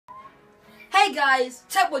Hey guys,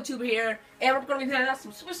 TechBoyTuber here, and we're gonna be playing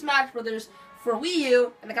some Super Smash Brothers for Wii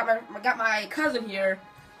U, and I got my cousin here.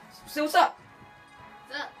 Say what's up.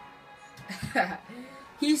 What's up?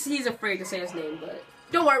 he's afraid to say his name, but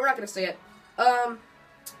don't worry, we're not gonna say it. Try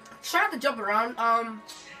not to jump around,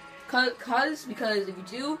 because if you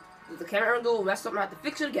do, the camera angle will mess up and I have to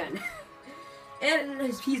fix it again. And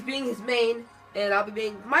he's being his main, and I'll be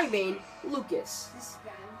being my main, Lucas. This is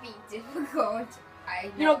gonna be difficult.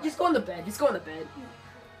 You know, just go in the bed. Just go in the bed.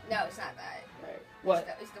 No, it's not that. Right. What?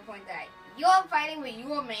 It's the point that you're fighting with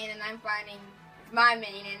your main and I'm fighting with my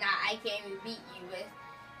main, and I can't even beat you with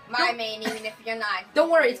my main, even if you're not. Don't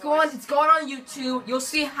worry, it's going on YouTube. You'll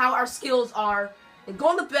see how our skills are. And go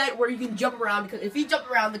on the bed where you can jump around, because if you jump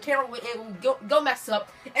around, the camera will go mess up,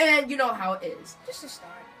 and you know how it is. Just to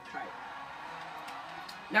start. Alright.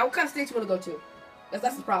 Now, what kind of stage you want to go to?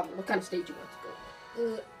 That's the problem. What kind of stage you want to go?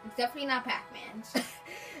 It's definitely not Pac-Man's.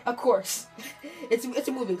 Of course. It's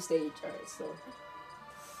a moving stage. Alright, so.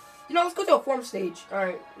 You know, let's go to a form stage.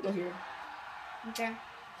 Alright, go here. Okay.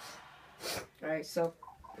 Alright, so.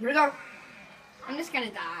 Here we go. I'm just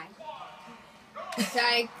gonna die. It's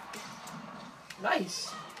like.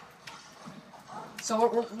 Nice. So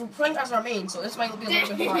we're playing as our main, so this might be a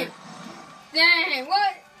little bit hard. Dang,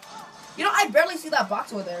 what? You know, I barely see that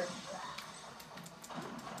box over there.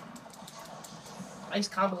 Nice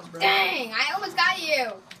combos, bro. Dang, I almost got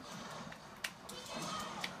you.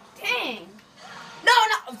 Dang. No,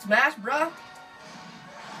 Smash, bro.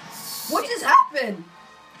 What just happened?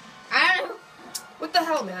 I don't know. What the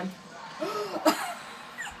hell, man?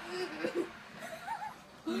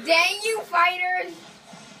 Dang you, fighters.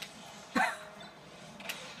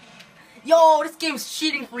 Yo, this game's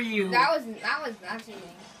cheating for you. That was not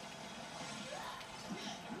cheating.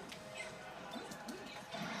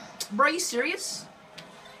 Bro, are you serious?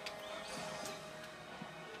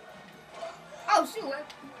 Oh, shoot.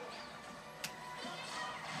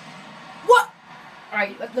 What?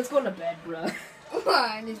 Alright, let's go to bed, bro.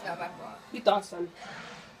 What? This is not my fault. You thought, son.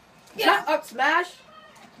 Yeah. Shut up, Smash.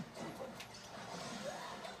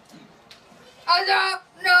 Oh,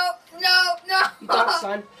 no. You thought,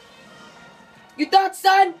 son. You thought,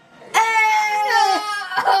 son. Hey! No.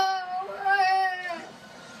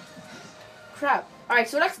 Crap. Alright,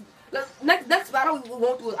 so next battle we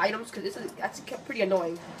won't do with items, because that's pretty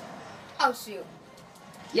annoying. Oh, shoot.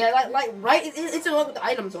 Yeah, like right, it's annoying with the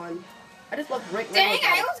items on. I just love right. Dang,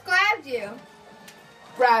 I almost grabbed you.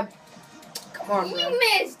 Grab. Come on, bro. You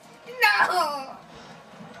missed. No.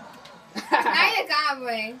 Now you're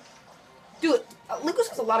gobbling. Dude, Lucas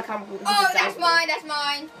has a lot of combos. Oh, that's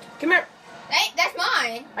mine. Come here. Hey, that's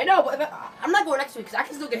mine. I know, but I'm not going next week because I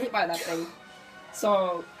can still get hit by that thing.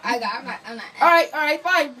 So. I'm not. All right,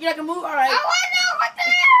 fine. You're not gonna move. All right. Oh, no, what the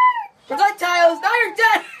heck? Projectiles. Now you're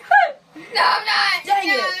dead. No, I'm not. Dang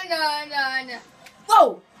no, it. No.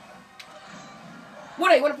 Whoa.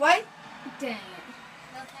 What? You want to play? Dang it.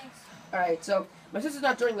 No, thanks. All right. So my sister's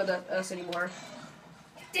not joining with us anymore.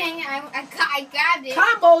 Dang it, I got it.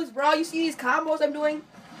 Combos, bro. You see these combos I'm doing?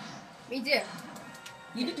 Me too.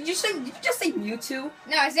 Did you just say Mewtwo?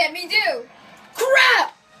 No, I said me too.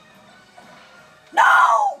 Crap!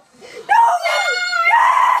 No!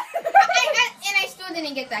 And I still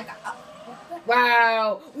didn't get that guy. Oh,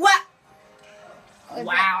 Wow. What? what?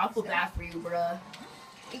 Wow, I feel bad for you, bruh.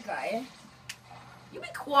 Be quiet. You be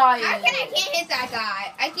quiet. How can I can't hit that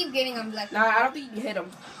guy? I keep getting him like. Nah, I don't think you can hit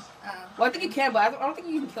him. Oh. Well, I think you can, but I don't think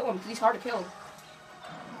you can kill him because he's hard to kill.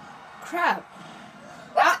 Crap.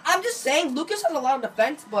 I'm just saying, Lucas has a lot of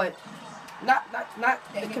defense, but not.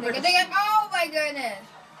 Dang it. Oh my goodness.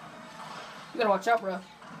 You gotta watch out, bro.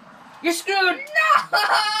 You're screwed. No.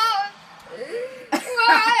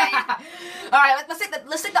 Why? All right, let's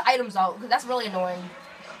take the items out because that's really annoying.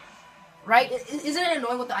 Right? Isn't it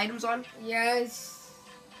annoying with the items on? Yes.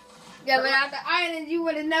 Yeah, without the island, you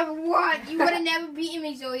would have never won. You would have never beaten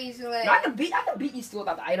me so easily. No, I can beat you still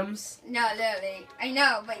without the items. No, literally. I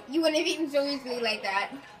know, but you wouldn't have beaten me so easily like that.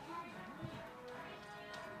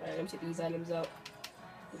 Alright, let me take these items out.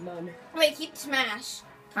 None. Wait, keep Smash.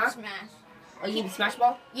 Huh? Smash. Oh, you need the Smash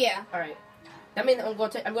Ball? Yeah. Alright. That means I'm going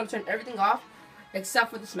to turn everything off except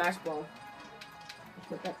for the Smash Ball.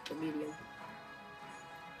 Put that to medium.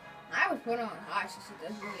 I would put it on high since it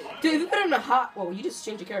doesn't really. Dude, if you put it in a hot, well, you just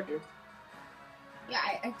changed your character. Yeah,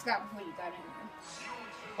 I forgot before you got in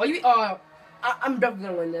Oh, you. I'm definitely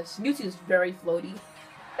gonna win this. Mewtwo is very floaty.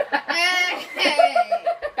 Hey,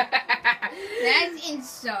 that's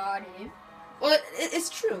insulting. Well, it's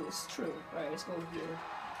true. It's true. All right, let's go here.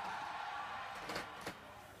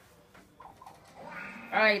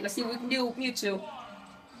 All right, let's see what we can do with Mewtwo.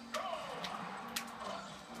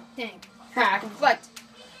 Dang. Ha, I can deflect.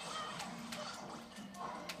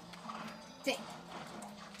 Dang.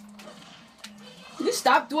 Can you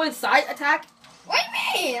stop doing side attack? What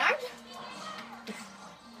do you mean?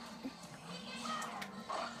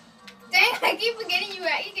 Dang, I keep forgetting you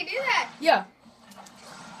can do that. Yeah.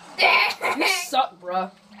 Dang. You suck,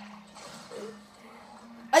 bruh.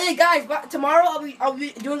 Hey guys, but tomorrow I'll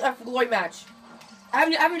be doing a glory match. I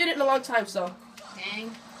haven't did it in a long time, so.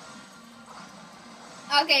 Dang.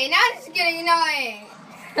 Okay, now this is getting annoying.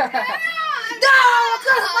 No, I'm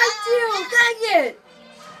gonna fight you! Dang it!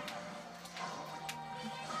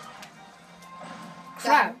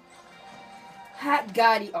 Crap. Hat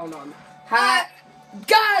Gotti. Oh no. Hat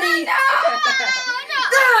Gotti! No!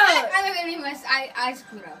 I'm gonna leave I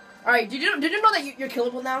screwed up. Alright, did you know that you're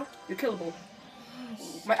killable now? You're killable.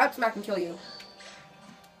 My up smack can kill you.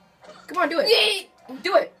 Come on, do it. Yeet.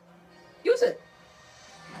 Do it. Use it.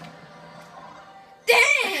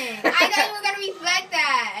 Dang! I thought you were gonna reflect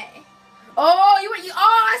that. Oh,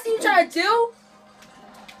 I see you trying to do.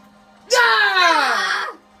 Yeah!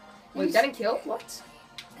 Ah! Wait, that didn't kill? What?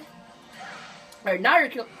 Alright, now you're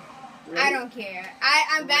killed. I don't care.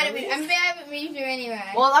 I'm bad Really? I'm bad at Mewtwo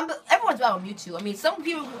anyway. Well, everyone's bad with Mewtwo. I mean, some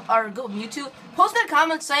people are good with Mewtwo. Post in the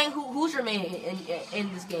comments saying who's your main in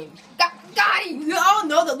this game. Got him! You all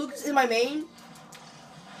know that Lucas is my main.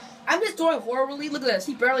 I'm just doing horribly. Look at this.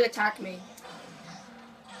 He barely attacked me.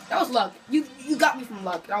 That was luck. You got me from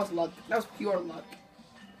luck. That was luck. That was pure luck.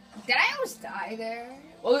 Did I almost die there?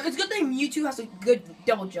 Well, it's a good thing Mewtwo has a good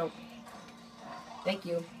double jump. Thank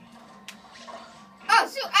you. Oh,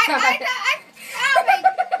 so I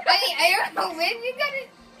don't know when you got it.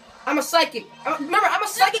 I'm a psychic. Remember, I'm a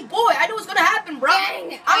psychic boy. I knew what's gonna happen, bro.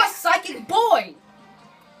 Dang. I'm a psychic boy.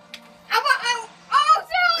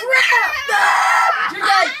 Crap! You're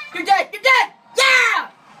dead. You're dead. You're dead. Yeah.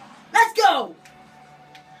 Let's go.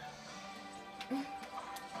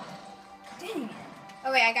 Dang it.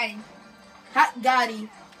 Oh wait, I got him. Hot Gotti.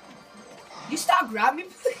 You stop grabbing me,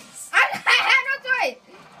 please. I have no choice.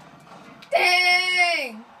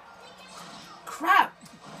 Dang! Crap.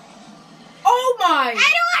 Oh my. I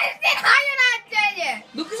don't understand how you're not dead yet.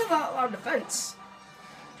 Lucas has a lot of defense.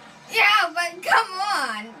 Yeah, but come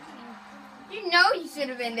on. You know you should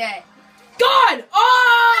have been dead. Gone.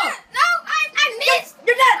 Oh. No, I missed.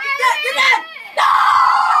 You're dead. You're dead. You're dead. No.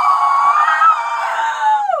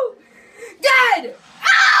 Dead.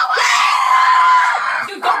 Oh!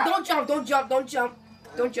 Dude, don't jump. Don't jump. Don't jump.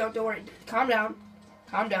 Don't jump. Don't worry. Calm down.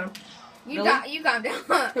 Calm down. You Really? calm down.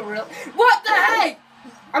 Real? What the heck?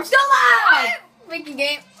 I'm still alive! Freaking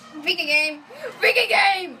game. Freaking game. Freaking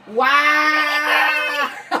game. Wow!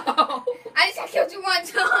 I just got killed you one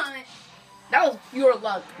time. That was pure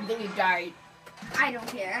luck. And then you died. I don't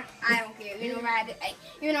care. I don't care. You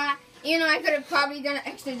know I could have probably done an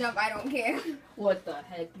extra jump. I don't care. What the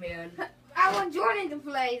heck, man? I want Jordan to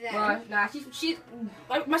play that. Nah, she's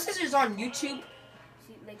my sister's on YouTube.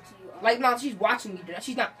 No, she's watching me.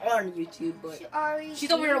 She's not on YouTube, but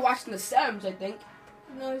she's over here watching the Sims, I think.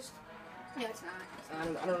 No, it's not. I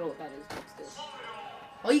don't know what that is. What's this?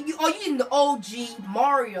 Oh, you're using the OG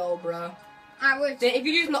Mario, bruh. I would. Then if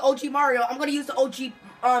you're using the OG Mario, I'm gonna use the OG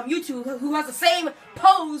YouTube, who has the same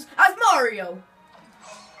pose as Mario.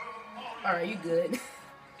 All right, you good?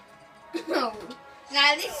 No.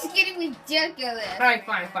 Now this is getting ridiculous. All right,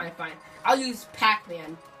 fine. I'll use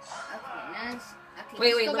Pac-Man. Okay, nice. Okay,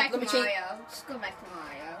 Wait, let's go let back me to change. Mario. Just go back to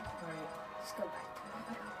Mario. Alright. Let's go back to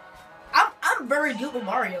Mario. I'm very good with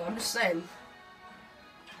Mario. I'm just saying.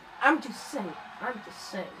 Please saying,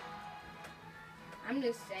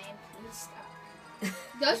 please stop.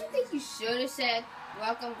 Don't you think you should have said,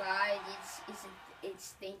 "Welcome, guys.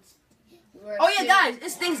 It's things." Oh yeah, guys,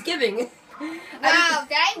 it's Thanksgiving. Wow,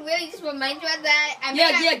 did I really just remind you of that?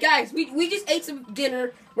 Yeah, guys, we just ate some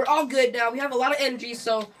dinner. We're all good now. We have a lot of energy,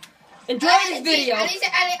 so enjoy this video. I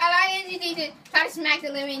like energy to try to smack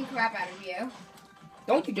the living crap out of you.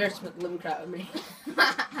 Don't you dare smack the living crap out of me.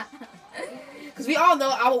 Because we all know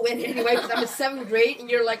I will win anyway, because I'm in 7th grade and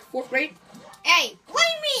you're like 4th grade. Hey, what do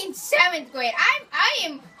you mean 7th grade?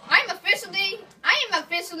 I'm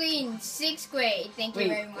officially in 6th grade. Thank you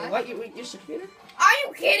very much. What? You're 6th grader? Are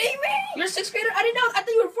you kidding me? You're a 6th grader? I didn't know. I thought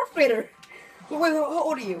you were a 4th grader. Wait, how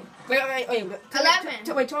old are you? Wait. 11.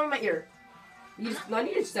 Tell me my ear. You just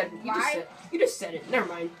said it. You just said it. Never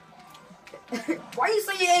mind. Why are you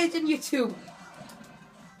saying your age in YouTube?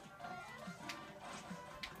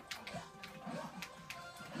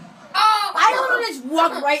 Oh! I don't want to just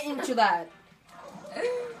walk right into that.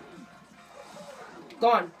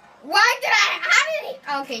 Gone. Why did I? How did he?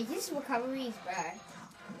 Okay, this recovery is bad.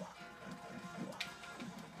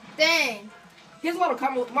 Dang. He has a lot of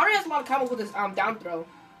combos. Mario has a lot of combos with his down throw.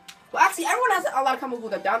 Well, actually, everyone has a lot of combos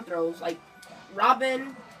with their down throws. Like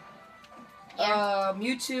Robin,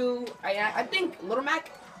 Mewtwo. I think Little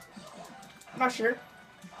Mac. I'm not sure.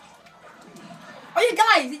 Oh, yeah,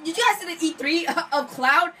 guys! Did you guys see the E3 of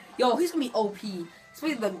Cloud? Yo, he's gonna be OP.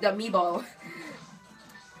 Especially the Amiibo.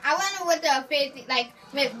 I wonder what the 50 like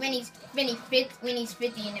when he's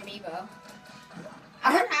 50 in Amiibo.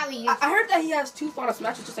 I heard how he. I heard that he has 2 Final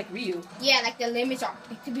Smashes just like Ryu. Yeah, like the limits are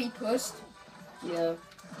to be pushed. Yeah.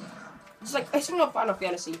 It's like it's from Final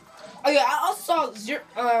Fantasy. Oh yeah, I also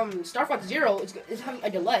saw Star Fox Zero is having a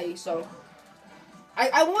delay, so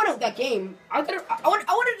I wanted that game. I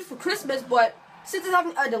wanted it for Christmas, but since it's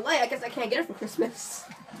having a delay, I guess I can't get it for Christmas.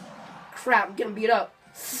 Crap, I'm getting beat up.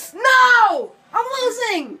 No! I'm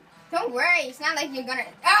losing! Don't worry, it's not like you're gonna.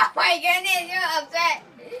 Oh my goodness, you're upset.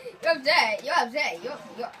 You're upset. You're upset.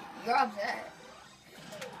 You're upset.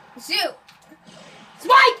 Shoot!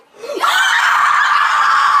 Spike!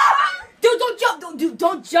 Dude, don't jump! Dude,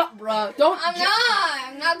 don't jump, bro. Don't.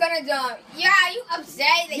 I'm not gonna jump. Yeah, you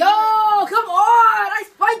upset that Yo, come on! I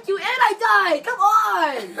spiked you and I died. Come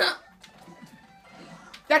on!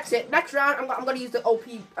 That's it. Next round, I'm gonna use the OP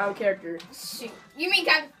character. Shoot. You mean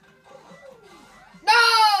Cap? No!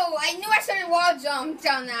 I knew I should have wall jumped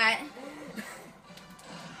on that.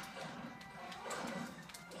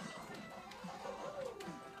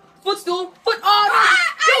 Footstool! You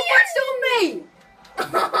footstool me!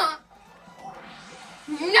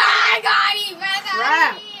 No, I got him!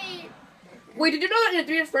 Crap. Wait, did you know that in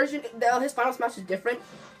the 3DS version, his Final Smash is different?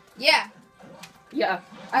 Yeah. Yeah.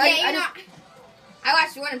 I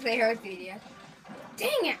watched you want to play her video. Dang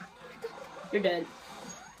it! You're dead.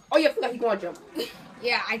 Oh yeah, I forgot he can wall jump.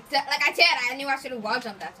 Yeah, like I said, I knew I should have wall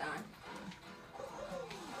jumped that time.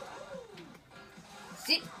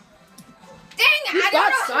 See? Dang it! You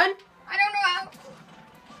got, son. I don't know how.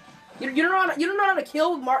 You don't know how to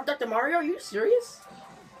kill Dr. Mario? Are you serious?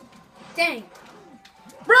 Dang.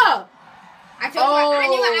 Bruh! I know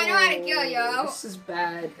how to kill you. This is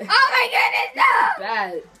bad. Oh my goodness, no!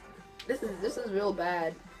 Bad. This is real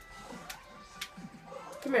bad.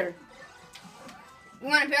 Come here. You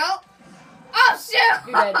want to build? Oh shoot!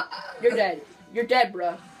 You're dead. You're dead. You're dead,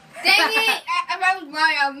 bruh. Dang it! If I was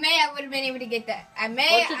Mario, I would have been able to get that.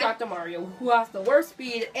 What's your Dr. Mario, who has the worst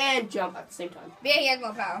speed and jump at the same time? Yeah, he has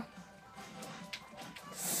more power.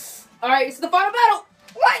 Alright, it's the final battle!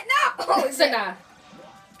 What? No! Senna.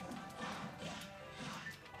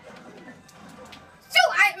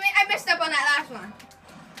 Shoot! I messed up on that last one.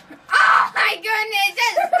 Oh my goodness!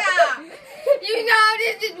 Just stop! You know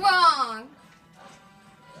this is wrong.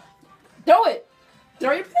 Throw it!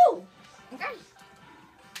 Throw your pill! Okay.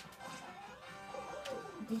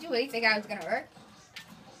 Did you really think I was gonna work?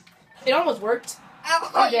 It almost worked.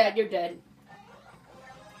 Oh, You're yeah. dead, you're dead.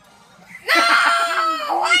 No!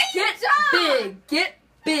 Why you Get jump? big! Get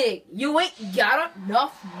big! You ain't got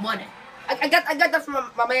enough money. I got that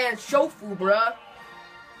from my man Shofu, bruh.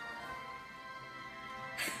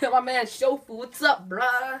 My man Shofu, what's up,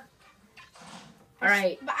 bruh?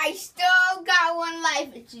 Alright. But I still got one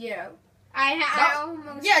life with you. I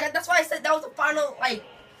almost... Yeah, that's why I said that was the final, like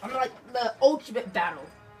the ultimate battle.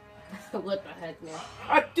 What the heck, man?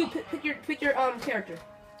 Alright, dude, pick your character.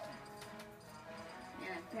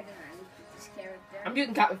 Yeah, I'm picking this character. I'm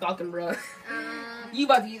using Captain Falcon, bro. Um, You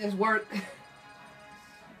about to get this work. Oh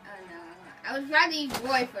no. I was trying to use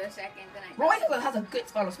Roy for a second, then I... Roy has a good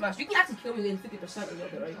Final Smash. You can actually kill me within 50% of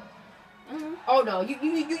it, right? Mm-hmm. Oh no, you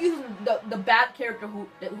use the bad character who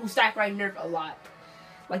Sakurai nerfed a lot.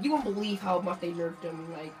 Like, you won't believe how much they nerfed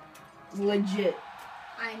him, like, legit.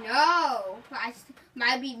 I know. But I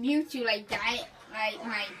might be Mewtwo like that. Like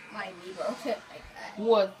my Amiibo. Like that.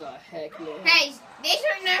 What the heck, man? Hey, they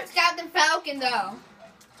should have nerfed Captain Falcon though.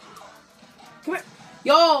 Come here.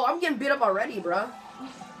 Yo, I'm getting beat up already, bro.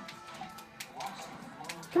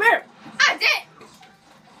 Come here. Ah, did.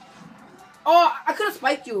 Oh, I could have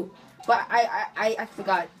spiked you, but I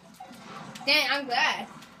forgot. Dang, I'm glad.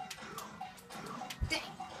 Dang.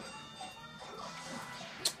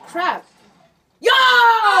 Crap. Yo!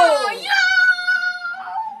 Oh, yo!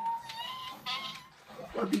 I'm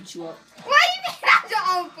gonna beat you up. Why you think that was your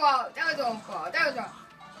own fault? That was your own fault. That was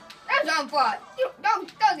your own fault. You don't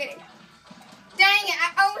get it. Dang it!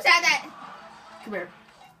 I almost had that. Come here.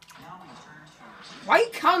 Why you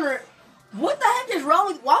counter? What the heck is wrong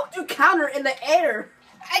with? Why would you counter in the air?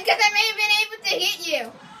 Because I may have been able to hit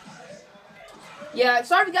you. Yeah,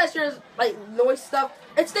 sorry if you guys hear like noise stuff.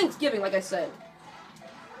 It's Thanksgiving, like I said.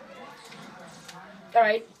 All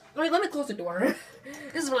right, let me close the door.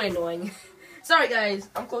 This is really annoying. Sorry, guys.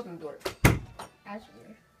 I'm closing the door. That's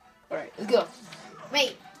weird. Alright, let's go.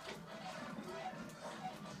 Wait.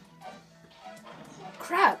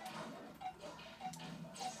 Crap.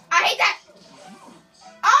 I hate that.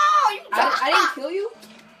 Oh, you I didn't kill you?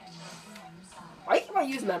 Why you keep on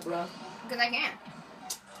using that, bro? Because I can.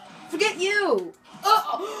 Forget you!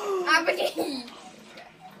 Oh! I'm forgetting.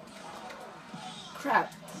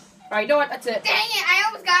 Crap. Alright, you know what? That's it. Dang it, I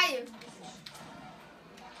almost got you.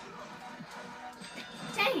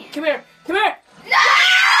 Dang it. Come here. Come here. No!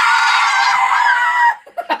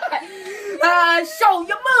 Show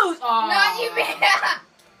your moves! Aw. No, you made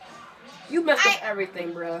You messed up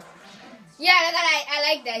everything, bro. Yeah, I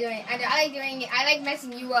like that doing it. I like doing it. I like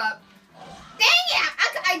messing you up. Dang it!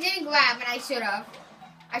 I didn't grab, and I should have.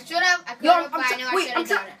 I should have. I could Yo, have, but I know I should have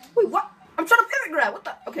done it. Wait, what? I'm trying to pivot grab. What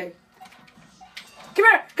the? Okay. Come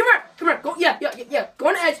here. Come here. Come here. Go. Yeah. Go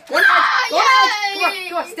on the edge. Go on the edge. Go on the edge. Come on.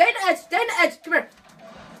 Come on. Stay on the edge. Stay on the edge. Come here.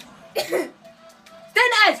 Stay on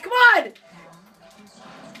the edge. Come on.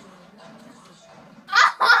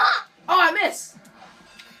 Oh, I miss.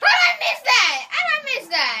 How did I miss that? How did I miss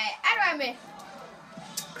that? How did I miss?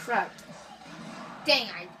 Crap. Dang,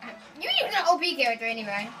 you using an OP character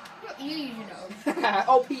anyway. You using an OP.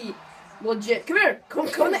 OP. Legit. Come here. Come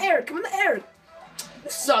in the air. Come in the air. You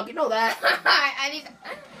suck. You know that.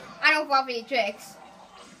 I don't fall for your tricks.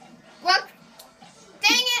 Well,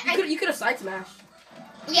 dang it. You could have side smashed.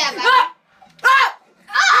 Yeah, but Ah!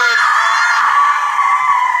 Ah!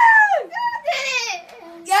 you did it.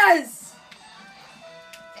 Yes.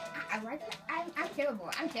 I'm terrible.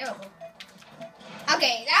 I'm terrible.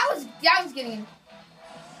 Okay, that was getting.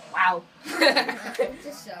 Wow.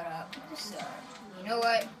 Just shut up. Just shut up. You know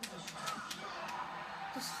what?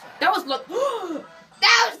 Just shut up. That was look.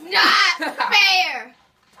 That was not fair.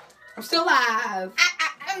 I'm still alive.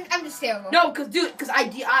 I'm just terrible. No, cause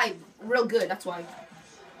I real good. That's why.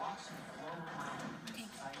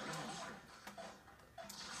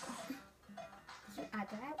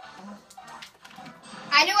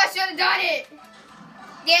 I knew I should have done it.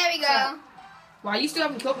 There we go. Wow, you still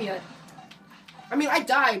haven't killed me yet. I mean, I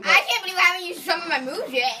died. But... I can't believe I haven't used some of my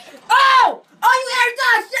moves yet. Oh! Oh, you air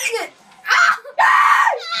dodge! Dang it! Ah! Ah!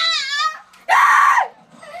 Ah!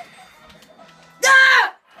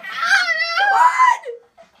 Ah! Come on!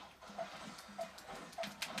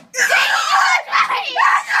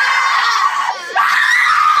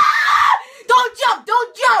 Don't jump!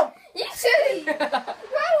 Don't jump! You silly!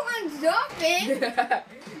 Why one jumping?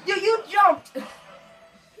 You jumped!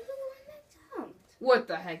 You're the one that jumped. What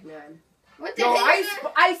the heck, man? What the Yo, heck?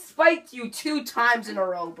 I spiked you 2 times in a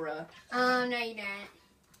row, bruh. Oh, no, you didn't.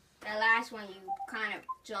 The last one, you kind of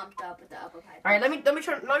jumped up with the upper pipe. All right, let me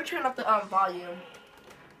turn up the volume.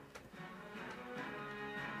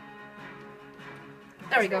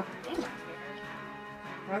 There we go.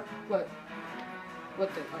 Huh? What?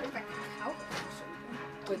 What the? All right. Looks like a cow or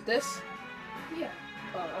something. With this? Yeah.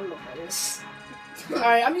 Oh, I don't know what that is. All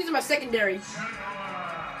right, I'm using my secondary.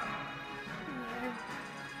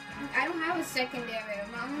 I don't have a secondary.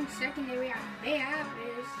 My only secondary I may have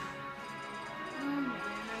is. Oh man,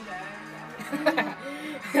 I'm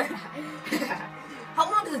bad. How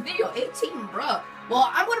long is this video? 18, bruh. Well,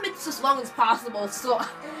 I'm gonna make this as long as possible, so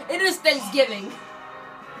it is Thanksgiving.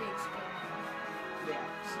 Yeah.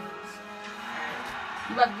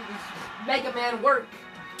 You about to do this Mega Man work.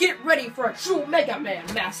 Get ready for a true Mega Man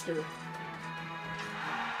master. Dude.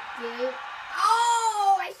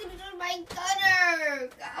 Oh, I should have done my gunner.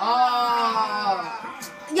 Oh.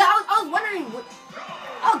 Yeah, I was wondering.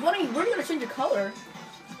 Where are you gonna change your color?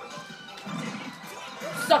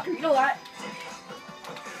 Sucker, you know that.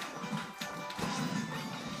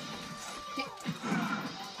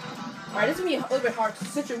 Alright, this is gonna be a little bit hard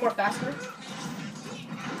since you're more faster.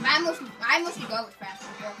 I mostly go with fast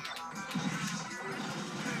people.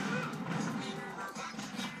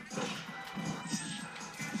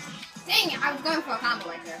 Dang it, I was going for a combo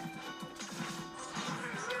right there.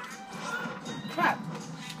 Crap.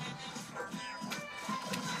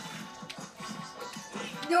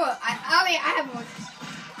 No, I have one.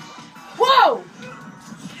 Whoa!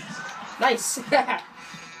 Nice. Oh,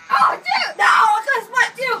 dude! No, I could've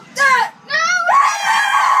spiked you! No!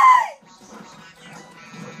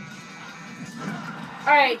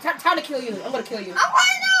 Alright, time to kill you. I'm gonna kill you. I want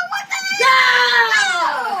to know what the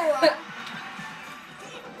No!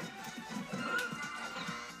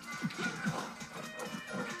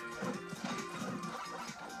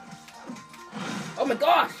 Oh my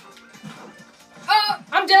gosh! Oh!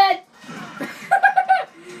 I'm dead!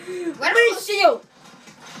 What Let me shield!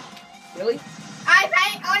 Really? I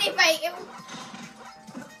fight, only fight.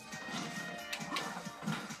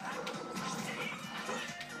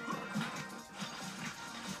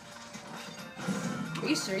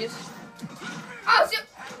 serious? Oh, shoot.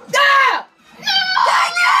 Ah! No!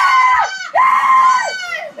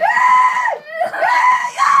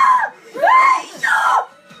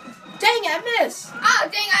 Dang it, I missed! Oh,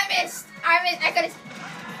 dang, I missed. I could've.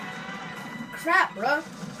 Crap, bro.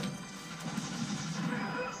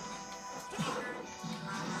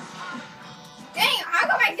 Dang, how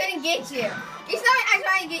come I couldn't get you? It's not I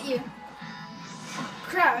trying to get you.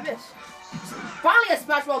 Crap, I missed. Finally a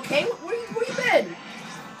Smash Ball came. Where you been?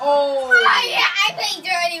 Oh. Oh, yeah, I played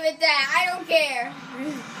dirty with that. I don't care.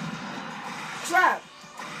 Crap.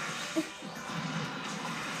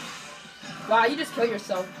 Wow, you just killed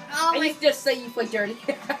yourself. Oh, And my. you just say you play dirty.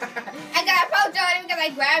 I got a pro dirty because I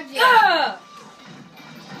grabbed you. Ah!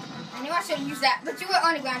 I knew I should use that, but you were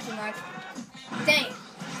on the ground too much. Dang.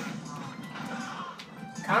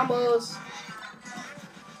 Combos.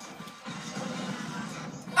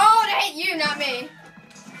 Oh, that hit you, not me.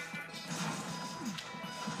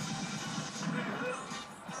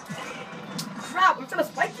 Crap, I'm trying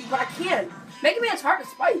to spike you, but I can't. Mega Man's hard to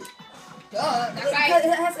spike. Duh, that's It right.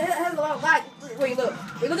 has a lot of lag. Wait, look.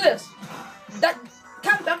 Wait, look at this. That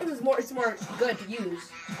Captain Falcon is more good to use.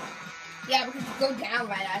 Yeah, because you go down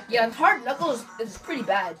right at. Yeah, and hard knuckles is pretty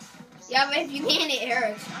bad. Yeah, but if you land it, it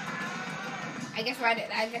hurts. I guess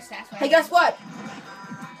that's why. Hey, guess what?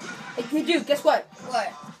 Hey, dude, guess what?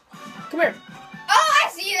 What? Come here. Oh, I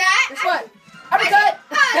see that. Guess what? Uppercut!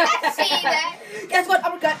 I see that. Guess what?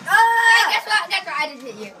 Uppercut! Hey, Ah! guess what? Guess what? I just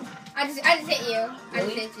hit you. I just hit you. I just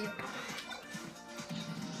Really? hit you.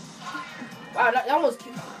 Wow, that almost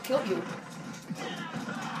killed you.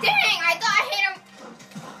 Dang, I thought I hit him.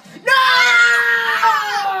 No!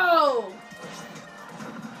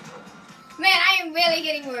 Man, I am really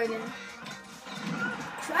getting murdered.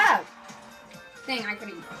 Crap. Dang, I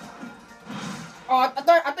couldn't. Oh, I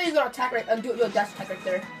thought you were gonna attack right and do a dash attack right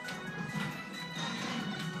there.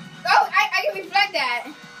 Oh, I can reflect that.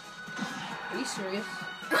 Are you serious?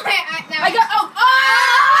 Now I got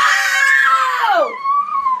oh!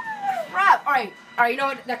 Crap! Alright, you know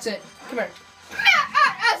what? That's it. Come here.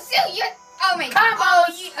 Still, you. Oh my god.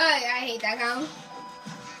 Combos! Oh, I hate that combo.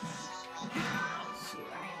 Shoot,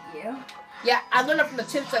 I hate you. Yeah, I learned it from the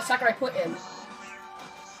tips that Sakurai put in.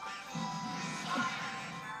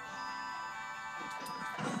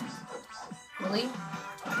 Really?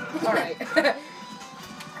 Alright. Come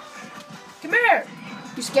here!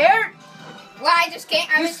 You scared? Well, I just came.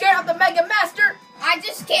 You scared of the Mega Master? I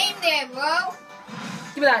just came there, bro.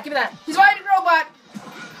 Give me that, give me that. He's a fighting robot!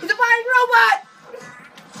 He's a fighting robot!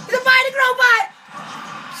 He's a fighting robot!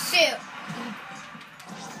 Shoot.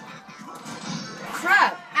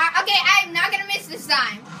 Crap! Okay, I'm not gonna miss this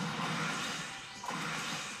time.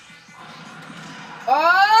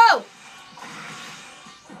 Oh!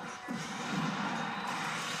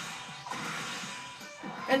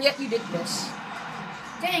 And yet you did miss.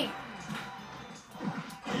 Dang.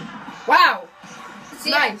 Wow!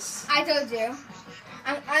 See, Nice. I told you.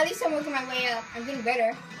 At least I'm working my way up. I'm getting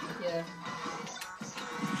better. Yeah.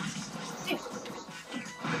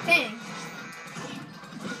 Dang.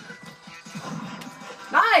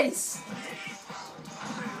 Nice!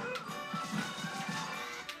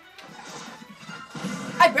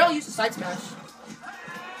 I barely used the side smash.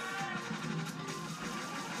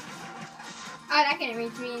 Oh, that can't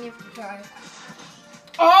reach me in your try.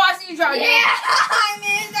 Oh, I see you trying. Yeah! I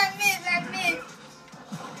missed.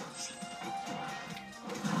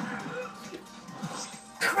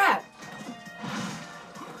 Crap!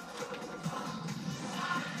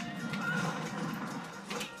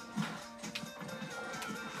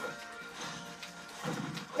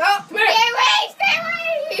 No, Come here. Stay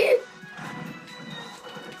away!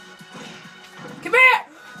 Come here!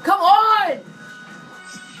 Come on!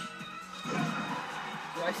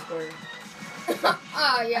 I swear. Oh,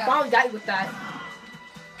 I yeah. finally got you with that.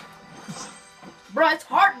 Bruh, it's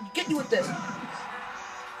hard to get you with this.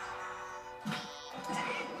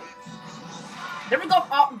 Never go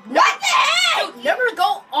off. What the heck? Dude, never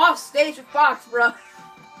go off stage with Fox, bruh.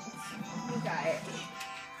 You got it.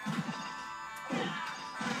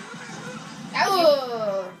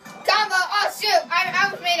 Ugh. Combo! Oh, shoot! I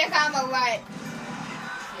almost made a combo right.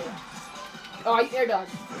 Oh, you air dodge.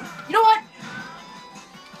 You know what?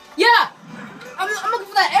 Yeah! I'm looking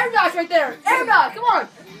for that air dodge right there. Air dodge, come on.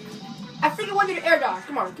 I freaking want you to air dodge.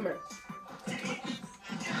 Come on, come here.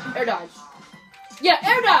 Air dodge. Yeah,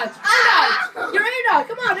 air dodge. Air dodge. You're air dodge.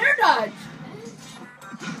 Come on, air dodge.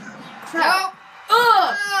 Crap. Nope.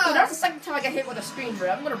 Ugh. Dude, that's the second time I got hit with a screen, bro.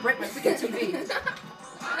 I'm gonna break my freaking TV.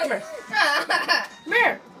 Come here. Come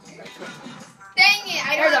here. Dang it!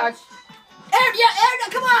 I Air don't. dodge. Air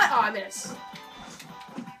dodge. Come on. Oh, I missed.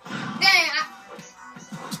 Dang!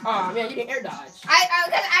 Oh man, you didn't air dodge.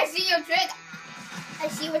 I see your trick. I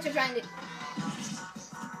see what you're trying to do.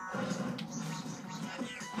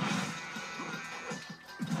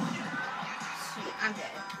 Shoot, I'm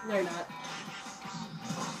dead. No, you're not.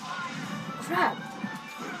 Crap.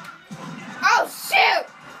 Oh shoot!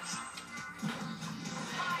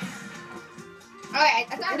 Alright,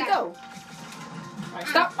 I thought Where'd he that. go? Alright,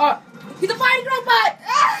 stop. Oh, he's a fighting robot!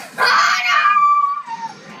 Oh no!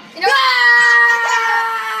 You know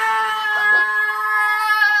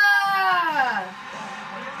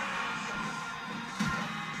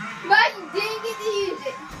but you didn't get to use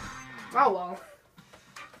it. Oh well.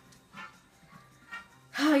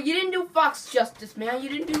 You didn't do Fox justice, man. You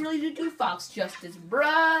didn't really do Fox justice,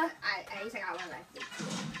 bruh. At least I got one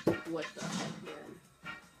left. What the heck, man?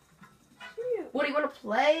 What, do you want to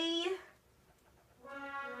play?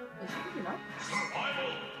 Was she sleeping up?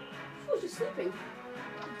 She was just sleeping.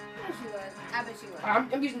 I bet she was. I bet she was.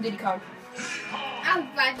 I'm using Diddy Kong.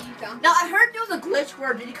 I'm glad you come. Now, I heard there was a glitch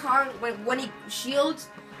where Diddy Kong, when he shields,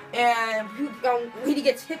 and when he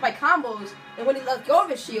gets hit by combos, and when he lets go of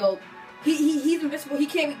his shield, he's invincible. He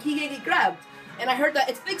can't get grabbed. And I heard that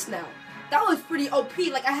it's fixed now. That was pretty OP.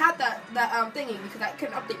 Like I had that thingy because I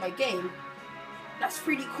couldn't update my game. That's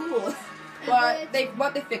pretty cool. But they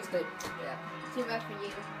fixed it. Yeah. Too much for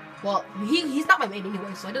you. Well, he's not my main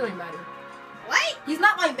anyway, so it doesn't really matter. What? He's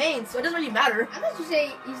not my main, so it doesn't really matter. I thought you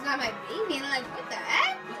say he's not my baby, and I'm like, what the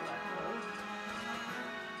heck?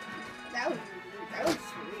 That was weird.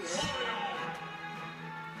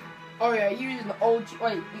 Oh yeah, you're using the OG.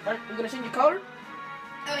 Wait, you gonna change your color?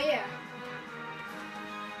 Oh yeah.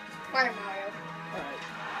 Fire Mario. Alright.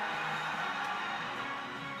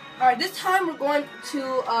 Alright, this time we're going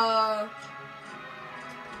to,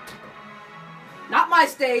 not my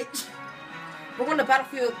stage. We're going to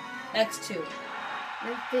Battlefield X2.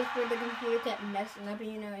 That's this where the computer kept messing up,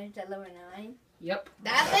 and you know, it's at level 9. Yep.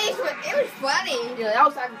 That place was, it was funny. Yeah, that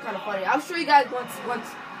was actually kind of funny. I'll show you guys once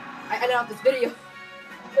I edit out this video.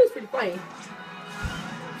 It was pretty funny.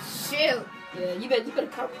 Shoot. Yeah, you better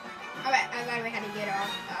cover. Alright, I gotta how to get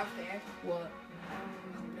off there. What?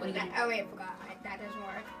 What do you Oh wait, I forgot. That doesn't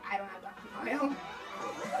work. I don't have Dr. Mario.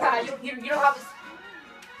 you don't have this.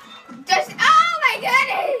 Just, oh my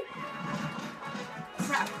goodness!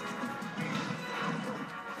 Crap.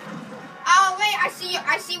 Oh wait,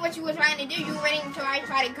 I see what you were trying to do. You were waiting until I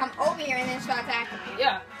try to come over here and then start attacking me.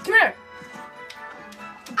 Yeah. Come here.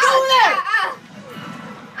 Oh, there!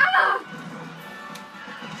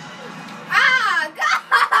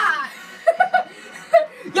 God!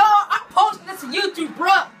 Yo, I'm posting this to YouTube,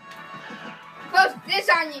 bro. Post this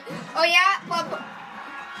on you. Oh yeah?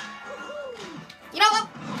 You know what?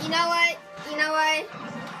 You know what? You know what?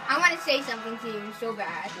 I want to say something to you so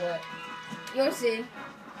bad. What? You'll see.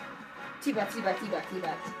 Teabag.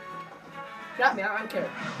 Drop me, I don't care.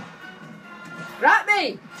 Drop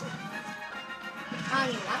me! I don't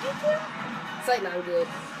even want me to. It's like, no, I'm good.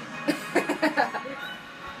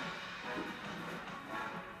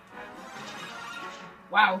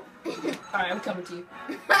 Wow. Alright, I'm coming to you.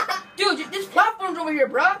 Dude, this platform's over here,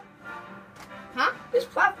 bruh. Huh? This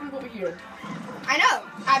platform's over here. I know.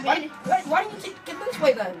 I've been. Why didn't you get this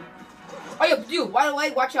way then? Oh yeah, dude, by the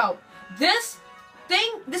way, watch out. This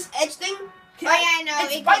edge thing, Oh yeah, I know.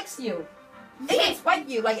 it spikes you. It can spike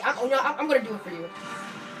you. Like, I'm gonna do it for you.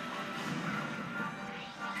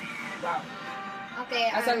 Wow. Okay.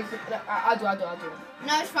 I'll do it.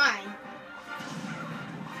 No, it's fine.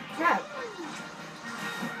 Crap.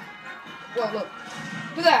 Whoa, look.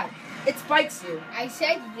 Look at that. It spikes you. I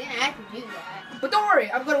said you didn't have to do that. But don't worry,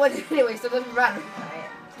 I'm gonna win it anyway, so it doesn't matter. Alright.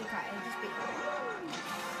 Be quiet. Just be quiet.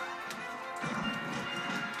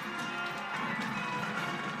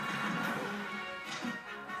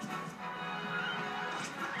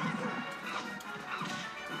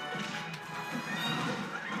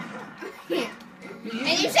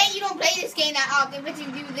 And you say you don't play this game that often, but you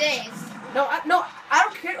do this. No, I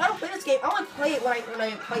don't care. I don't play this game. I only play it when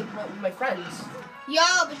I play with my friends. Yo,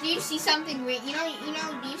 but do you see something weird? You know,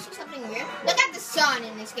 do you see something weird? Look at the sun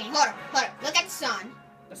in this game. Hold up. Look at the sun.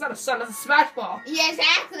 That's not a sun. That's a smash ball. Yeah,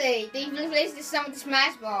 exactly. They replaced the sun with the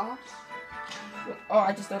smash ball. Oh,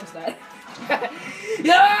 I just noticed that.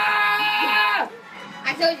 Yeah!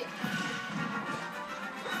 I told you.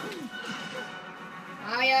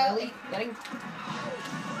 Mario. Really? Getting...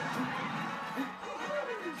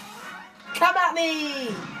 Come at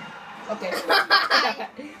me! Okay.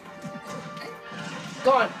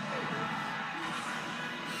 Go on.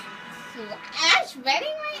 I'm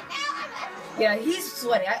sweating right now. Yeah, he's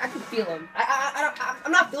sweating. I can feel him.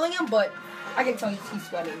 I'm not feeling him, but I can tell he's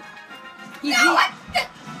sweating. No, what the?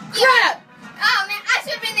 Crap! Oh man, I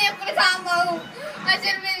should have been there for the combo. I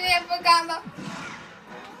should have been there for the combo.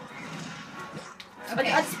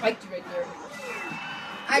 Okay. I spiked you right there.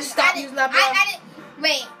 I Stop using that, bro. I didn't.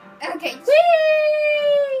 Wait. Okay. Whee!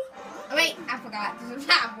 Wait. I forgot. There's a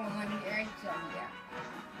platform under here. So, yeah.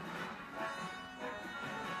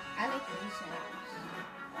 I like these sounds.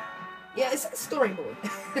 Yeah, it's a storyboard.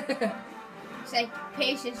 It's like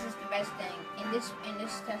patience is the best thing. In this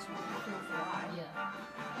test will prove why. Yeah.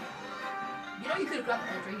 You know you could have got the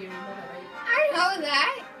edge right here. You know that, right? I know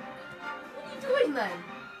that. What are you doing then?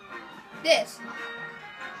 This.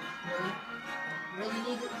 Really? Really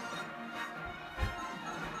need it?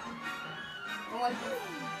 What?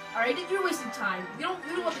 Alright, you're wasting time. You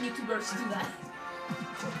don't want the YouTubers to do that.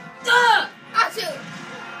 Duh! Oh shoot!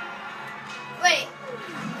 Wait.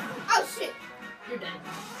 Oh shit! You're dead.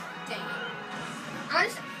 Dang it.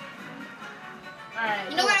 Honestly, Alright.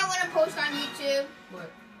 you know what I want to post on YouTube?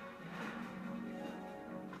 What?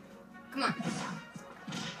 Come on.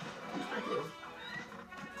 I do.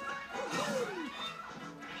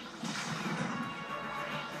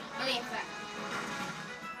 Let me effect.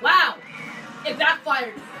 Wow! It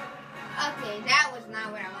backfired. Okay, that was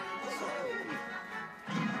not what I wanted to show.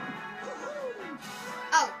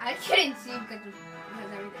 Oh, I couldn't see because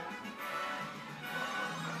everything.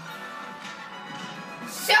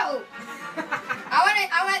 So,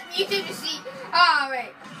 I want YouTube to see. Oh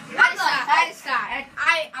wait, I decide.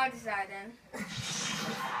 I'll decide then. I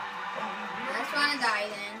just want to die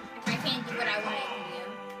then. If I can't do what I wanted to do.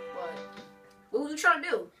 What? What were you trying to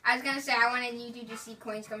do? I was gonna say I wanted YouTube to see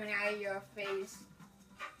coins coming out of your face.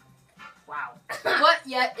 Wow. But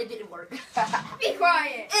yet it didn't work. Be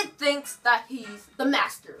quiet. It thinks that he's the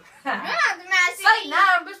master. You're not the master. Like now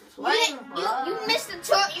I'm just playing, You missed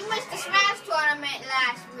the Smash tournament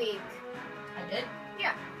last week. I did?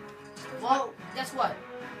 Yeah. Well, guess what?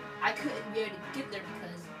 I couldn't be able to get there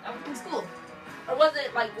because I was in school. Or was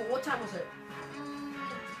it like what time was it?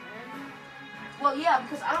 Well, yeah,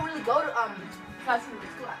 because I don't really go to classroom in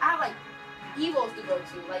school. I have like Evos to go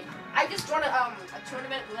to. Like I just joined a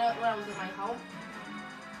tournament when I was in my home.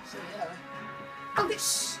 So yeah. Oh,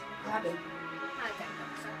 shh. What happened?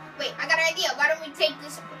 Wait, I got an idea. Why don't we take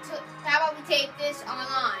this? How about we take this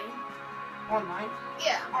online? Online?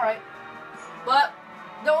 Yeah. All right. But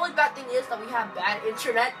the only bad thing is that we have bad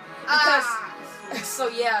internet because. So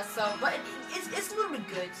yeah. So but it's a little bit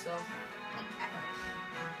good. So.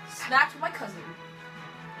 Snatch with my cousin.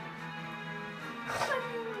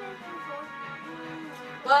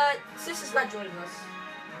 But sister's not joining us.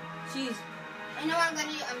 She's. You know what I'm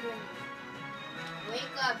gonna do? I'm going to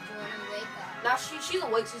wake up, Jordan. Wake up. Now she's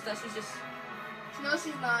awake. She's just. No,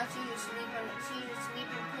 she's not. She's just sleeping. She's just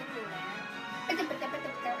sleeping cuckoo land.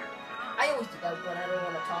 I always do that when I don't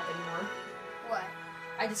want to talk anymore. What?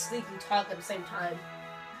 I just sleep and talk at the same time.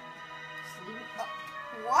 Sleep?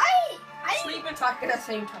 What? Sleep and talk at the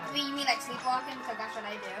same time. Wait, you mean like sleepwalking? Because that's what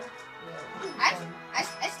I do. Yeah. I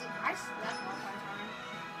sleep all the time.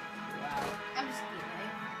 Wow. I'm just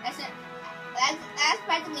kidding. That's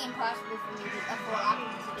practically impossible for me to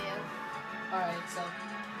do.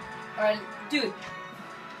 Alright, dude.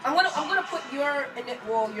 I'm gonna put your in it.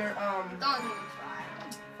 Well, your Don't do it.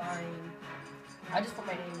 Fine. I just put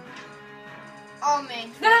my name. Oh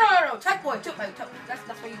man. No. Tech boy. That's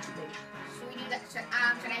my YouTube name. Should we do that? Should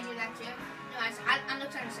I do that too? No, I'm not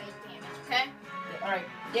trying to say damage. Okay. Yeah, all right.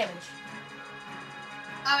 Damage.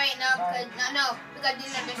 Oh wait, no, because you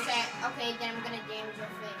never said. Okay, then I'm gonna damage your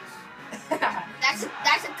face.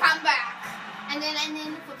 That's a comeback. And then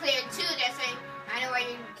for player 2, they say, I know why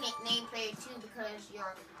you can't name player 2 because you're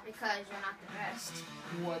not the best.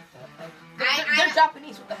 What the heck? They're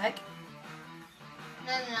Japanese. What the heck?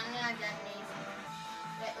 No, I'm not Japanese.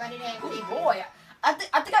 What did I Oh say? boy, I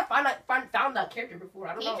think I found that character before.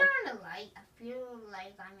 I don't know. Can you turn on the light? I feel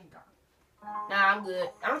like I'm in dark. Nah, I'm good.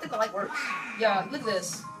 I don't think the light works. Yeah, look at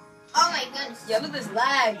this. Oh my goodness. Yeah, look at this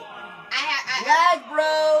lag. I Lag,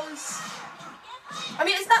 bros. I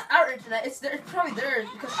mean, it's not our internet. It's probably theirs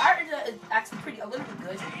because our internet is actually a little bit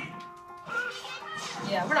good.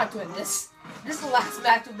 Yeah, we're not doing this. This is the last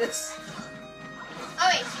match of this. Oh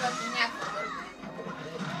wait, so you have to go.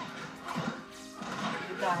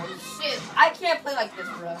 Guys, Shoot. I can't play like this,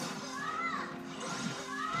 bro.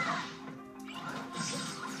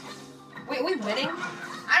 Wait, are we winning?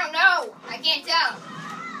 I don't know. I can't tell.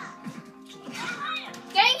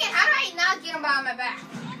 Dang it, how do I not get him behind my back?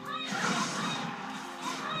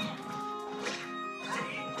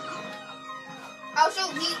 Oh,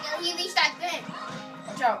 shoot, he reached that thing.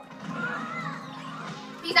 Watch out.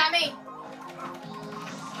 He's on me.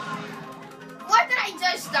 What did I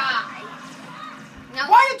just die? No.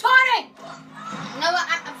 Why are you taunting? You know what?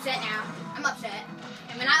 I'm upset now. I'm upset.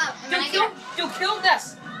 And when Dude, kill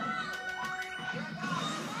Ness.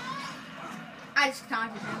 I just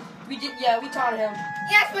taunted him. We taunted him.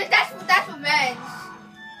 Yes, but that's revenge.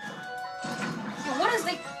 Dude, what is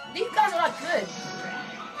these guys are not good.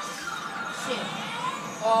 Shit.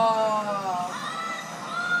 Oh,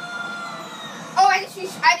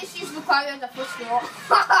 I just used Lucario as a footstool.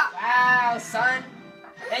 wow, son.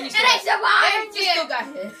 And you I survived. And you still got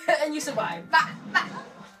hit. And you survived.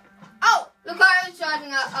 Oh, Lucario's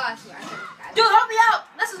charging up. Oh, I see. Dude, help me out.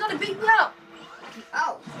 Ness is gonna beat me up.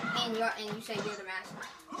 Oh, and you say you're the master.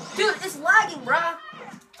 Dude, it's lagging, bruh.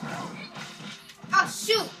 Oh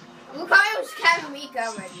shoot! Lucario's having me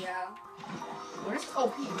covered, yo. Where's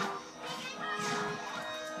OP?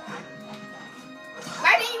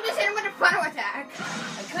 Why didn't you just hit him with a frontal attack?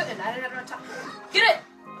 I couldn't. I didn't have enough time. Get it!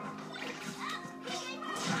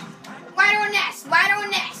 Why don't nest? Why don't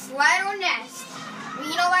nest? Why don't nest? Well,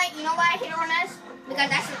 you know why? You know why I hit her on nest?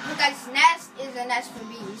 Because nest is a nest for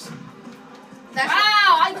bees. That's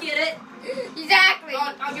wow, I get it. Exactly.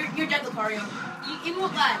 Oh, you're dead, Lucario. It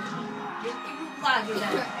won't lag. It won't lag. You're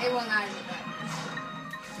dead. It will not.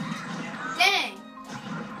 Dang.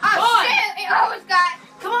 Oh shit! It almost got.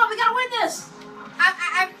 Come on, we gotta win this. I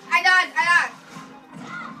dodged.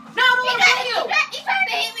 No, don't let me He's trying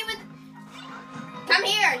to hit me with. Come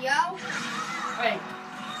here, yo. Alright,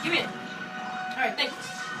 give me it. Alright, thanks.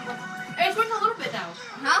 Hey, it's working a little bit now.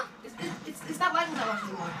 Huh? It's not lagging that much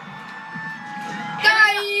anymore.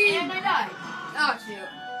 Die! And I died. Oh shoot.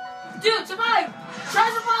 Dude, survive! Try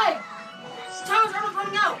to survive! Time's almost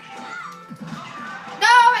running out. No,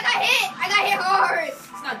 I got hit hard.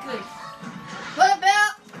 It's not good. Bullet bill.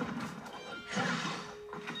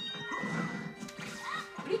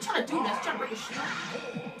 What are you trying to do, Ness? Trying to break your shield?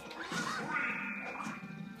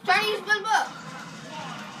 Trying to use bullet bill.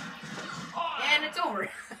 And it's over.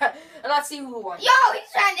 And let's see who won. Yo,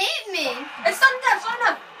 he's trying to hit me. It's sudden death, sudden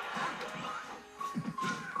death.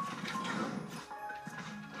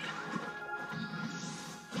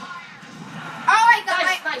 Oh my god.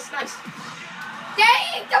 Nice.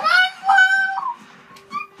 Dang, come on, whoa.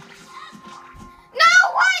 No,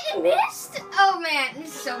 what? You missed? Oh man, this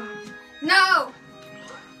is so. No.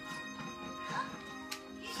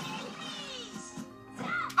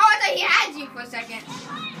 Oh, I thought he had you for a second.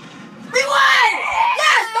 We won!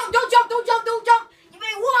 Yes! Don't jump! You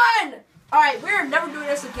made one! Alright, we're never doing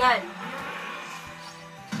this again.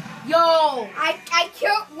 Yo! I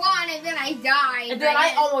killed one and then I died. And then I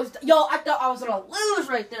thought I was gonna lose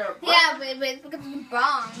right there. Bro. Yeah, but because you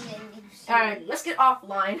bombed. Alright, let's get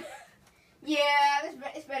offline. Yeah,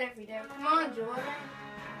 it's better if we do. Come on, Jordan.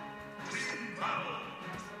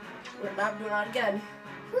 We're not doing that again.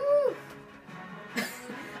 Whew.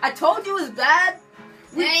 I told you it was bad.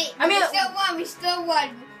 We still won.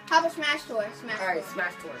 How about Smash Tour? Alright,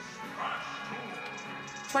 Smash Tour.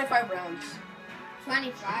 25 rounds.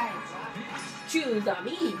 25. Wow. Choose on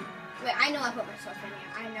me. Wait, I know I put myself in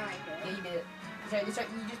here. I know I did. Yeah, you did.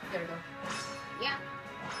 There you go. Yeah.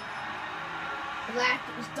 Black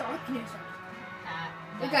is darkness.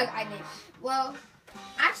 Because I did. Well,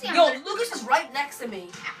 actually, Lucas is right next to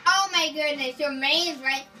me. Oh my goodness, your main is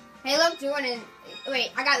right. Hey, look, Jordan.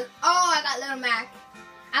 Wait, I got Little Mac.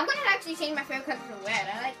 I'm gonna actually change my favorite color to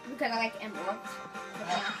red. Because I like emerald.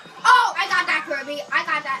 Oh, I got that Kirby. I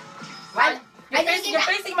got that. You're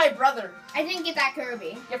facing my brother. I didn't get that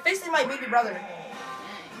Kirby. You're facing my baby brother. Dang.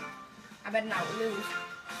 I better not lose.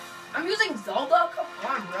 I'm using Zelda? Come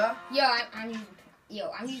on, bruh. I'm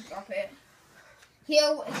using Carpet.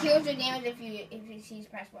 Heals your damage if you sees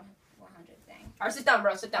press 100 thing. Alright, sit down,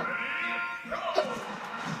 bro. Sit down.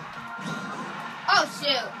 Oh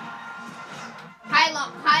shoot. High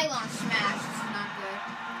launch smash. This is not good.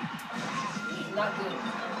 Not good.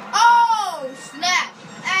 Oh snap!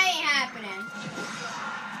 That ain't happening.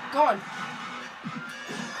 Gone.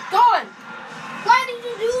 Why did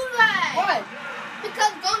you do that? What?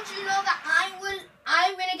 Because don't you know that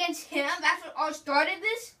I went against him? That's what all started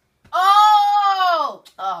this. Oh,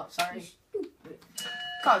 sorry.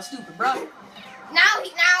 Call it stupid, bro. Now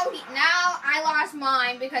I lost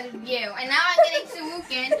mine because of you, and now I'm getting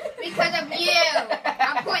Suwuken because of you.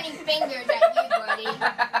 I'm pointing fingers at you, buddy.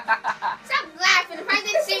 Stop laughing. If I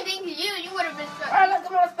did the same thing to you, you would have been. All right,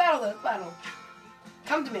 come on, let's battle. Let's battle.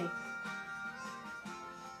 Come to me.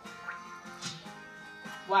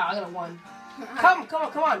 Wow, I got a 1.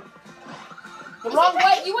 Come on. The wrong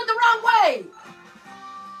way. You went the wrong way.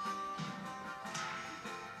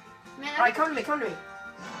 Man, All right, come to me. what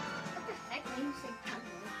the heck made you say come to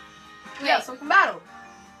me? Yeah, so we can battle.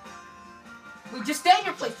 We just stay in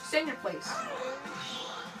your place.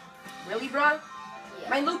 Really, bro? Yeah.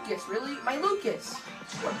 My Lucas, really? My Lucas.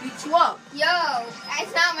 I'll beat you up. Yo,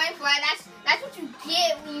 that's not my fault. That's what you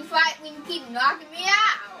get when you keep knocking me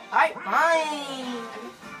out. Alright, fine.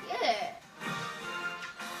 Yeah.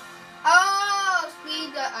 Oh,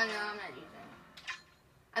 speed up. Oh no, I'm not using.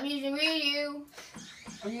 I'm using Ryu.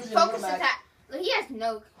 I'm using Focus Nomad. attack. Look, he has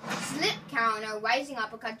no slip counter, rising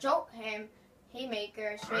uppercut, jolt him,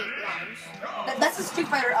 haymaker, straight lunge. That's the Street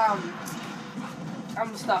Fighter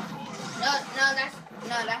stuff. No, that's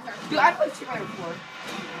not. Dude, I played Street Fighter before.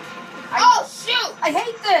 Oh shoot! I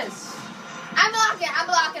hate this. I'm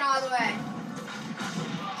blocking all the way.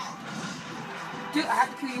 Dude, I have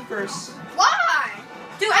to kill you first. Why?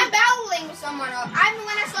 Dude, I'm battling with someone else. I'm the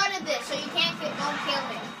one that started this, so you don't kill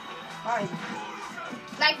me. Fine.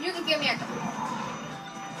 Like you can kill me at the.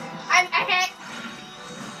 I hit.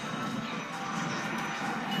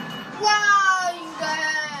 Wow, you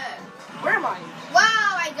died. Where am I?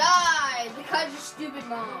 Wow, I died because your stupid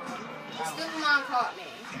mom. Your stupid mom caught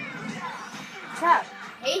me. Trap.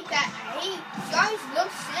 Hate that. She always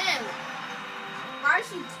looks sim. Why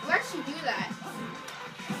does she do that?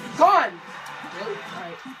 Gone. Really?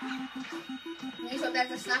 Alright. Please hope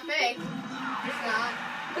that's not fake. It's not.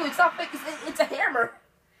 Dude, it's not fake. It's a hammer.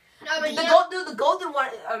 No, but The golden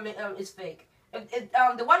one is fake.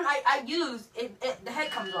 The one I use, the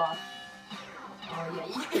head comes off. Oh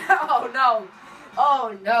yeah. Oh no.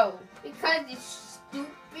 Oh no. because this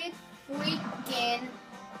stupid freaking.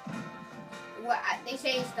 What they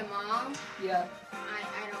say it's the mom. Yeah.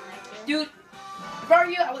 I don't like it. Dude, if I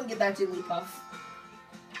were you, I wouldn't get that Jigglypuff.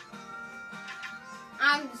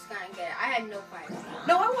 I'm just gonna get it. I have no fighters.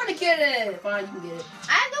 No, I want to get it. Fine, you can get it.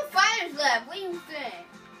 I have no fighters left. What do you think?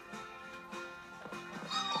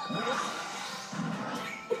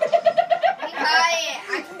 Be quiet.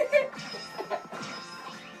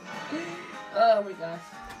 Oh my gosh.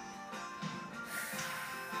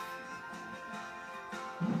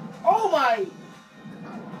 Oh my!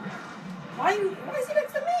 Why is he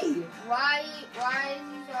next to me? Why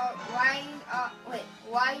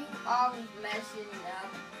are you always messing up?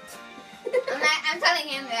 I'm telling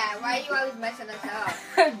him that. Why are you always messing us up?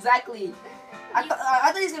 Exactly. I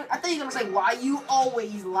thought he was gonna say, why you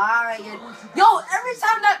always lie? And, yo, every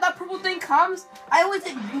time that purple thing comes, I always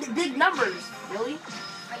hit big numbers. Really?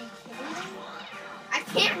 Are you kidding me? I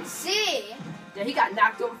can't see. Yeah, he got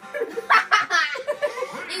knocked over.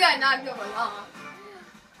 You got knocked over long.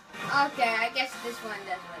 Okay, I guess this one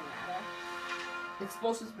doesn't really matter.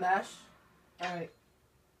 Explosive smash. Alright.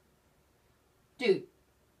 Dude.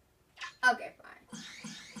 Okay, fine.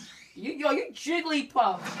 You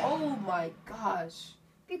Jigglypuff. Oh my gosh.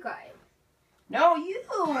 Be quiet. No, you.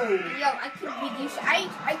 Yo, I could reduce. I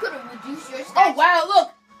could have reduced your stats. Oh wow,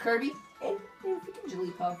 look, Kirby. And freaking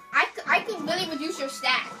Jigglypuff. I could really reduce your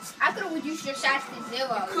stats. I could have reduced your stats to 0.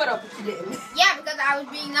 Could have, but you didn't. Yeah, because I was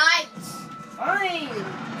being nice. Fine.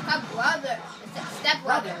 Step brother. Step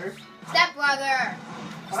brother. Step brother.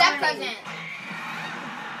 Fine. Step cousin.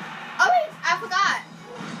 Oh wait, I forgot.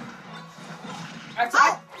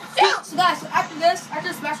 So guys, so after this, I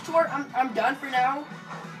just Smash Tour. I'm done for now.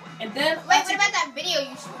 And then Wait, what about that video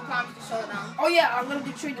you promised to show them? Oh yeah, I'm gonna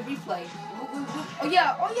show you the replay. Oh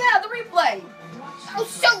yeah, the replay. Oh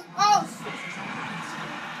shoot! Oh.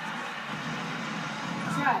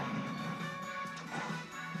 Try.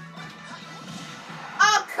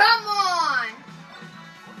 Oh come on!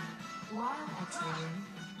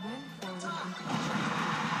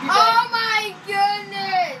 Oh my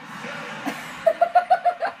goodness!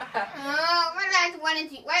 Oh, what that's one and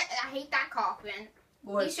two. What? I hate that coughing.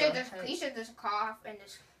 Boy, You should just cough and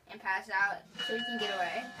pass out so you can get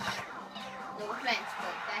away. No offense,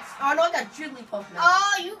 but that's. Oh no, I got Jigglypuff now.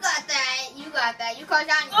 Oh, you got that. You got that. You caused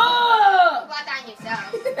that. Oh! You brought that on yourself.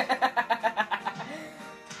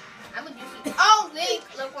 I'm gonna do something. Oh, Link,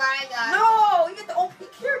 look what I got. No, you get the OP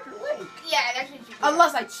character Link. Yeah, that's what you get.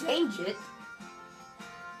 Unless I change it.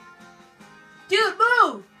 Dude,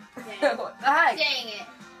 move! Dang. What the heck? Dang it.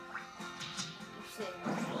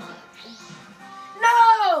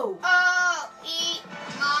 No! Oh, eat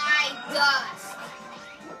my dust.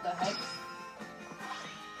 What the heck?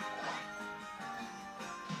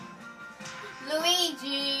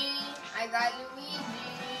 Luigi. I got Luigi.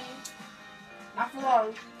 Not for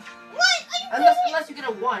long. What? Are you Unless you get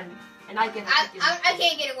a 1. And I get a I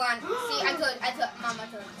can't get it one. See, I told Mama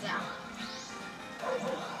told me down.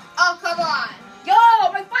 Oh, come on. Yo,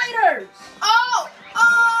 my fighters! Oh,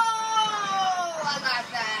 I got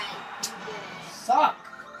that. You did it. Suck.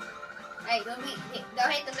 Hey, don't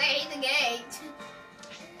hit the gate.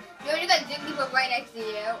 You already got Jigglypuff right next to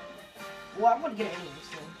you. Well, I'm gonna get it anyway,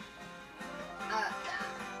 so. Nah. I don't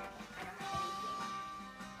have anything.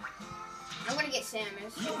 I'm gonna get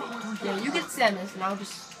Samus. Yeah, you get Samus, and I'll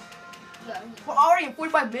just. Yeah. We're already in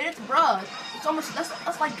 45 minutes, bruh. It's almost.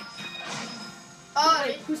 That's like.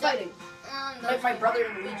 Oh, Who's fighting? My brother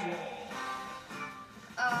and Luigi.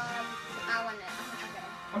 I want it. Okay.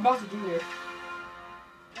 I'm Bowser Jr.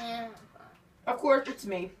 Yeah. Of course, it's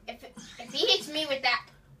me. If he hits me with that,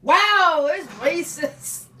 Wow, it's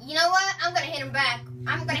racist. you know what? I'm gonna hit him back.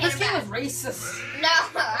 I'm gonna hit This him game back. is racist. No,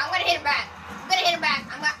 I'm gonna hit him back. I'm gonna hit him back.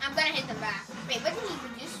 I'm gonna hit him back. Wait, what did he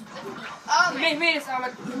produce? What did he? Oh man.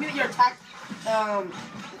 You mute your attack.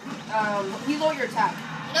 You lower your attack.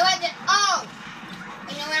 You know what? Oh.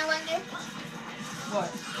 You know what I'm gonna do? What?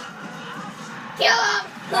 Kill him.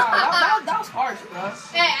 Wow, that was harsh, bro.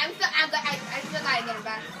 Hey, I still gotta get him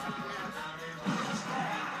back.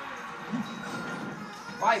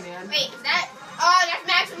 Why, man? Wait, is that? Oh, that's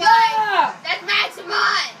Maximon. Yeah! That's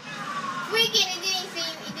Maximon. Freaking, it didn't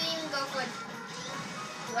even go for.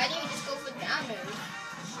 Why didn't you just go for down move?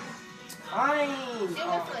 Fine. Just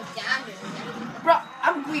go for a down move. Bro,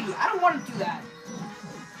 I'm greedy. I don't want to do that.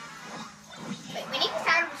 Wait, when he was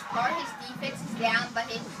out of his car, his defense is down, but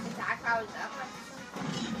his attack power is up.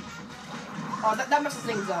 Oh, that messes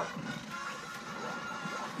things up.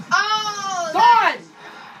 Oh! Gone!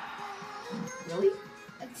 Really?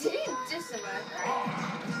 Just about, right?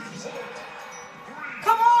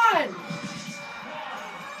 Come on!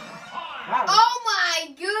 Wow. Oh my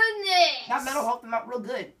goodness! That metal helped him out real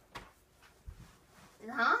good.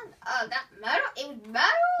 Huh? Oh, that metal? It was metal?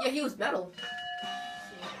 Yeah, he was metal.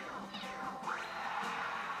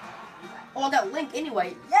 Oh, that Link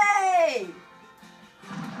anyway. Yay!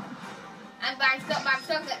 I'm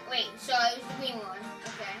still good. Wait, so it was the green one.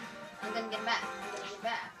 Okay. I'm gonna get him back.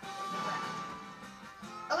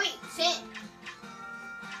 Oh wait, Sin.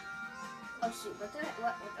 Oh shoot, what did I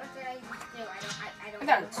just do? I don't I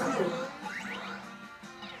got know. two.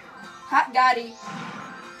 Hot Gotti.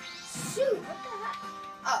 Shoot, what the heck?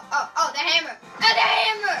 Oh, the hammer! Oh, the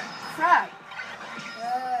hammer! Crap.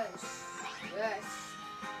 Yes.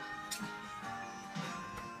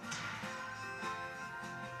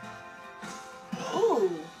 Ooh.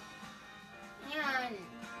 Man.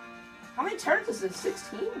 How many turns is this?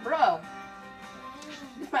 16? Bruh.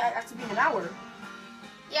 This might actually be an hour.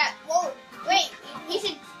 Yeah, well, wait, we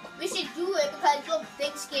should do it because look,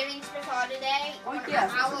 Thanksgiving special holiday. Oh yeah,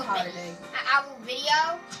 it's a holiday. Our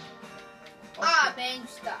video. Okay. Ah, man,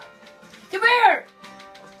 stop. Come here!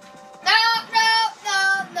 No.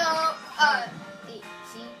 See.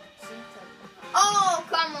 Oh,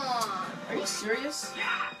 come on. Are you serious?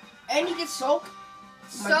 And you get soaked?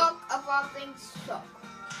 Soak of all things, soak.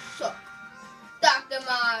 Dr.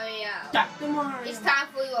 Mario. Dr. Mario. It's time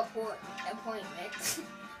for your appointment.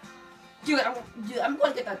 Dude, I'm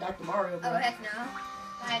gonna get that Dr. Mario, bro. Oh, heck no.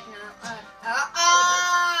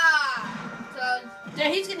 So, Yeah,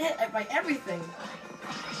 he's getting hit by everything.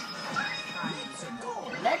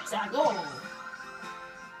 Let's go. if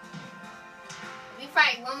we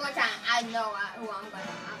fight one more time, I know who I'm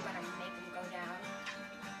gonna make him go down.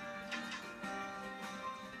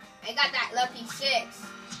 I got that lucky 6.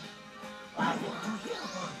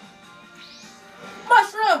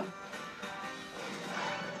 Mushroom!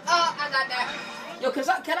 Oh, I got that. Yo,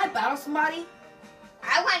 can I battle somebody?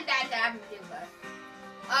 I want that to happen too, but.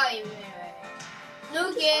 Oh, you right.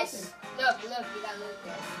 Lucas. Look, you got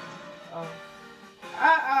Lucas. Oh.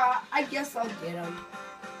 I guess I'll get him.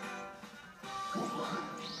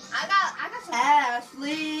 I got some.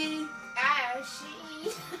 Ashley!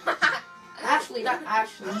 Ashley, not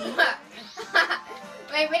Ashley.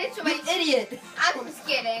 Wait, it's You idiot! I'm just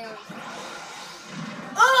kidding.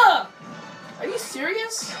 Ugh! Are you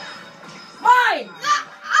serious? Mine!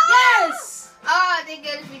 Yes! Oh, they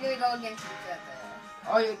good if we do go against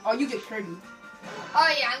each other. Oh, you get Kirby. Oh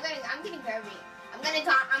yeah, I'm getting Kirby. I'm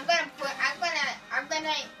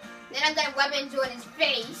gonna weapon join his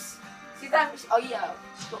face. See that? Oh yeah.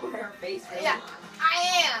 Her face. Right? Yeah, I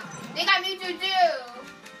am. They got Mewtwo too.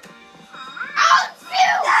 Oh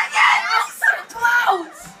shoot! I'm so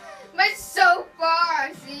close! But so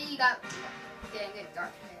far. See, you got. Yeah, get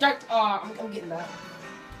dark. I'm getting that.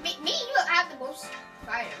 Me, you have the most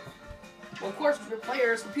fighters. Well, of course, your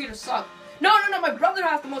players' computers suck. No, my brother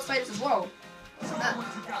has the most fighters as well.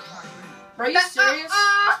 Bro, are you serious?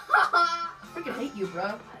 I freaking hate you,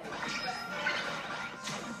 bro.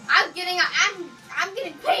 I'm getting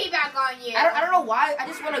payback on you. I don't know why. I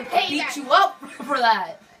just want to Hey, beat guys. you up for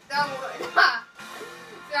that. Don't worry.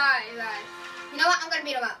 Sorry. You know what? I'm gonna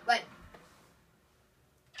beat him up, but.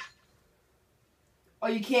 Oh,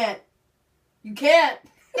 you can't. You can't.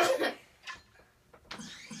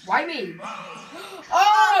 Why me?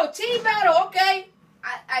 Oh, team battle. Okay.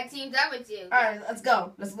 I teamed up with you. All right, let's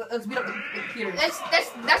go. Let's beat up the computer. Let's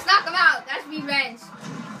knock him out. That's revenge.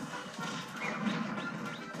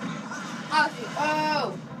 Oh shoot.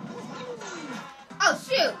 Oh. Oh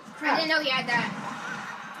shoot. Crap. I didn't know he had that.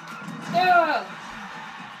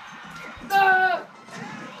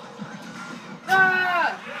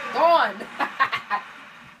 Gone.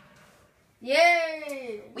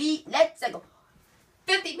 Yay. Let's go.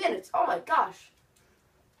 50 minutes. Oh my gosh.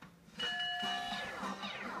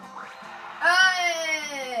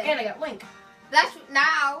 Hey. And I got Link. That's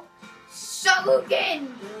now. Shogun.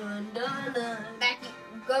 Dun, dun, dun.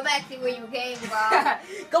 Go back to where you came from.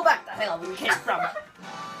 Go back to hell where you came from.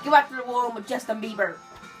 Go back to the womb with Justin Bieber.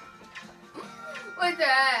 What the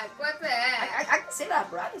heck? What the heck? I can say that,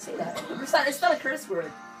 bro. I can say that. It's not a curse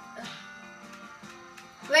word.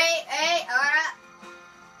 Wait, hey, alright.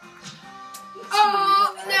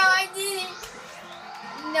 Oh, no, I didn't.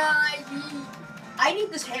 No, I didn't. I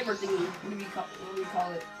need this hammer thingy. What do you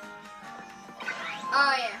call it?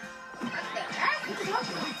 Oh, yeah. What the heck?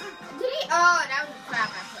 Did he? Oh, that was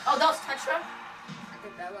crap. Oh, that was Tetra? I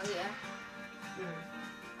think that was, yeah.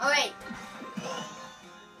 Oh, wait.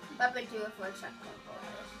 Weapon 2 for a shotgun.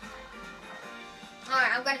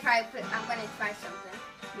 Alright, I'm gonna try something.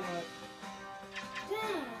 What?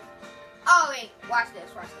 Oh, wait. Watch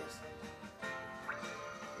this.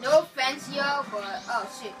 No offense, yo, but... Oh,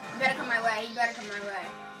 shoot. You better come my way.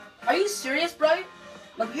 Are you serious, bro?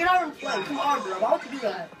 Like, you're not even playing. Come on, bro. Why would you do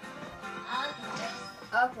that?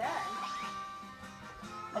 Okay.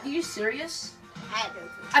 Like, are you serious? I had to.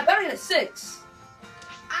 I better get a 6.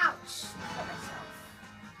 Ouch. For myself.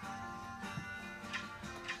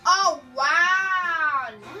 Oh, wow.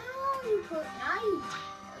 Now you...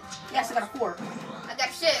 Yes, I got a 4. I got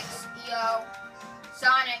 6, yo.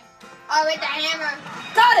 Sonic. Oh, with the hammer.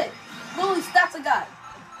 Got it! Literally stats I got.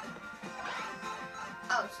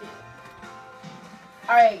 Oh, shoot.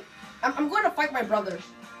 Alright. I'm going to fight my brother.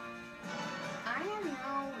 I don't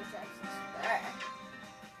know which is better.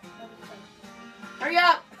 Hurry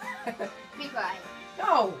up! Be quiet.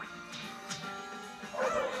 No!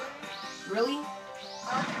 Really?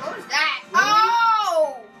 What was that? Really?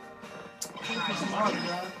 Oh! Come on,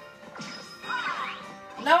 bro.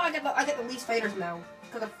 Now I get the least faders now.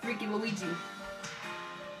 Because of freaking Luigi.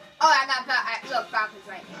 Oh, I got look, Falcon's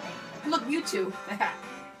right here. Look, Mewtwo.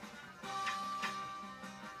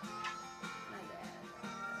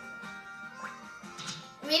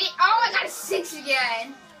 Really? Oh, I got a 6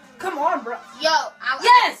 again. Come on, bro. Yo,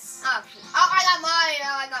 Yes! Oh, I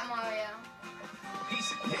got Mario.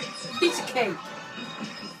 Piece of cake.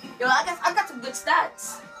 Yo, I got some good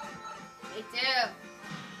stats. Me too.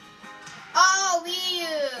 Oh, Wii U.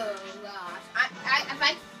 Gosh.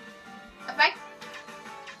 If I.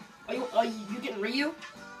 Are you getting Ryu?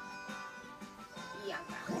 Yeah,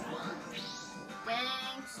 I'm back.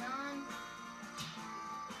 Dang, son.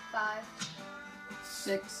 5.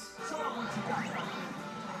 6.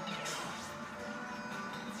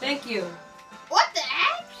 Thank you. What the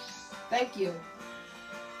heck? Thank you.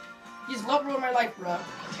 You just love ruining my life, bro.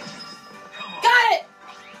 Got it!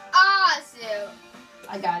 Awesome.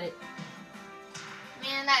 I got it.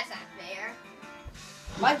 Man, that's not fair.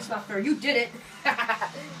 Life's not fair. You did it.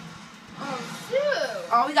 Oh, shoot.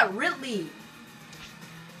 Oh, we got Ridley.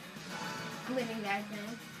 I'm leaving that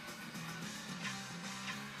thing.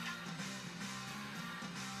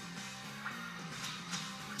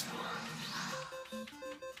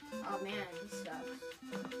 Oh, man, this sucks.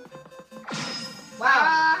 Wow.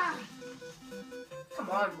 Ah. Come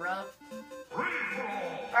on, bro.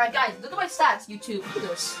 Alright, guys, look at my stats, YouTube. Look at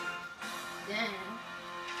this. Dang.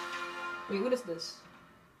 Wait, what is this?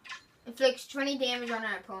 Inflicts 20 damage on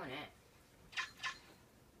an opponent.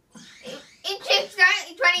 It takes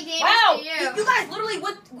 20 damage Wow! to you. You guys literally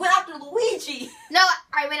went after Luigi. No,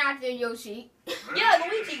 I went after Yoshi. Yeah,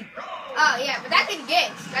 Luigi. Oh, yeah, but that's what he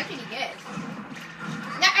gets.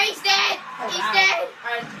 No, he's dead. Oh, He's wow. dead.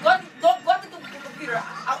 Alright, go to the computer.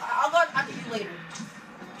 I'll go after you later.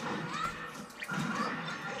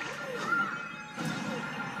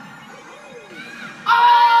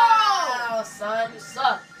 Oh! Wow, son, you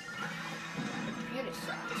suck. Computer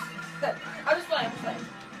sucks. I'm just playing.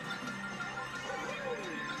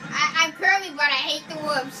 I'm curly, but I hate the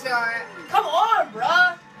wolf star. Come on,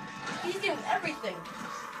 bruh. He's getting everything.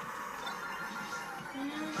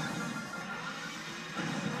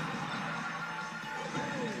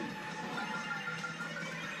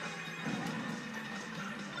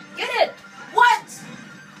 Get it! What?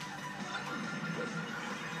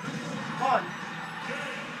 Come on.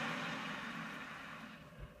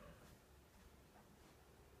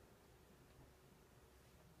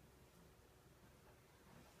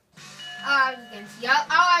 I was against yellow.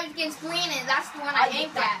 Oh, I was against green, and that's the one I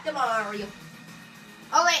aimed at. Come on, Mario.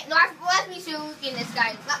 Oh wait, no, let me see who in this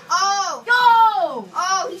guy. Oh! Go!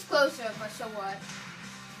 Oh, he's closer, but so what?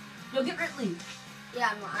 Yo, get Ridley.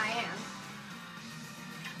 Yeah, I am.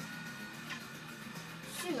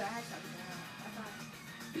 Shoot, I had something. I thought.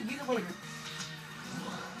 You the winner.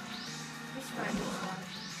 This friend is one.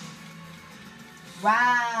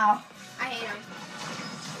 Wow. I hate him.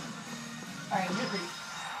 Alright, Ridley.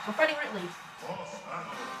 We're fighting Ridley.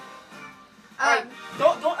 Um,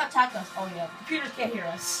 Don't attack us. Oh yeah, computers can't hear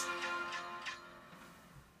us.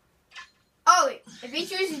 oh, if he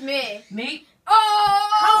chooses me. Me? Oh!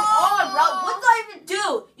 Come on, bro. What did I even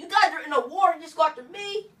do? You guys are in a war and just go after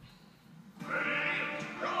me? It's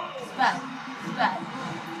bad. It's bad.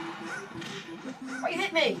 Why you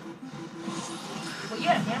hit me? Well, you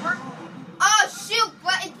had a hammer? Oh, shoot,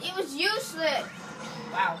 but it was useless.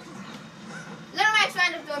 Wow. Little Max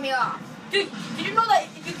trying to throw me off. Dude, did you know that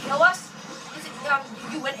if you kill us,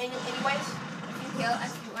 you win anyways? If you kill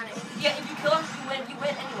us, you want it. Yeah, if you kill us, you win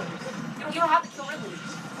anyways. You don't have to kill Ridley.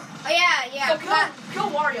 Oh, yeah. So kill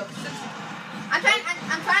Wario. I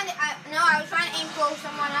was trying to aim for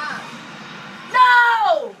someone else.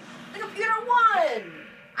 No! The computer won!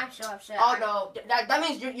 I'm so upset. Oh no, that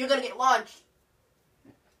means you're gonna get launched.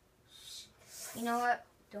 You know what?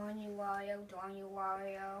 Darn you, Wario. Darn you,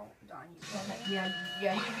 Wario. Darn you. Yeah,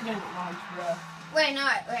 you're gonna get launched, bro. Wait, no,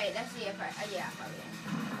 wait. Let's see if yeah, probably.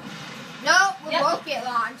 No, we both get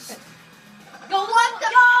launched. Yo, what the?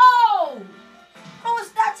 Yo! How much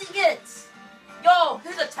stats he gets? Yo,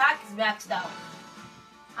 his attack is maxed out.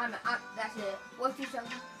 That's it. What you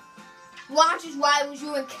something? Launches rivals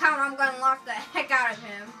you encounter. I'm gonna launch the heck out of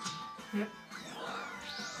him. Yep.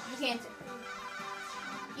 You can't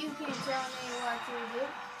tell me what to do.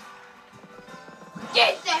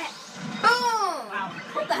 Get that! Boom! Wow.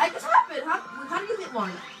 What the heck just happened? How did you get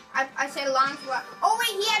one? I said launch rival. Oh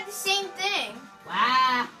wait, he had the same thing.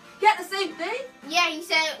 Wow. You had the same thing? Yeah, he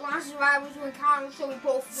said launches rivals you encounter, so we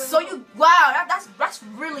both win. So you wow, that's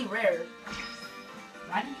really rare.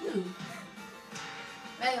 Why did you?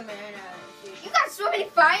 Mega Man. You got so many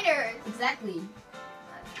fighters. Exactly.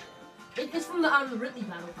 It's from the Ridley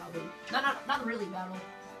battle, probably. Not the Ridley battle.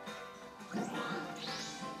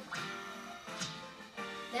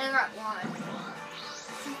 Then I got one.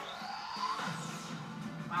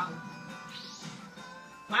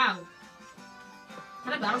 Wow.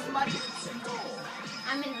 Can I battle somebody?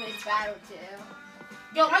 I'm in this battle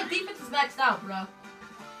too. Yo, my defense is maxed out, bro.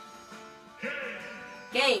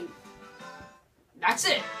 Game. That's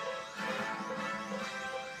it.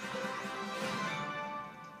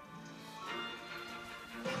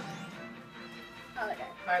 Okay.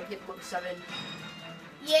 Alright, hit book 7.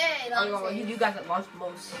 Yay! Oh, you guys have launched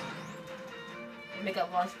most. You make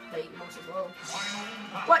up launch plate most as well.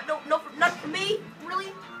 What? No, not for me?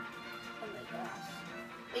 Really? Oh my gosh.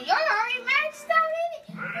 But you're already maxed out in it.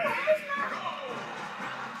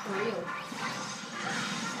 For real.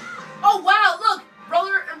 Oh wow! Look,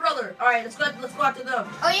 brother and brother. All right, let's go after them.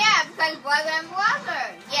 Oh yeah, because brother and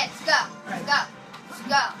brother. Yeah, let's go. Let's go. Let's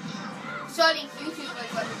go. So these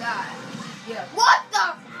YouTubers gonna die. Yeah. What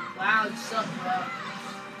the? Wow, you suck, bro.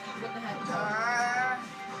 What the heck?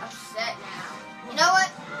 Upset now. You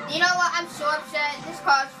know what? I'm so upset. This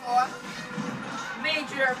calls for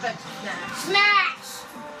Major effects smash. smash.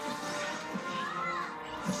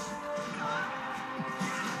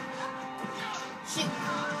 Shoot.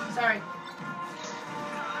 Sorry.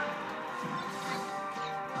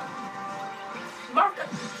 Martha,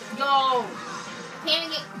 go. Can't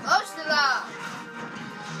even get close to the.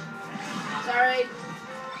 Sorry.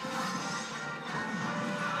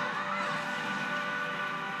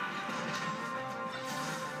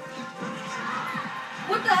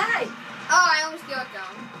 What the heck? Oh, I almost killed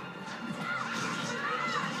them.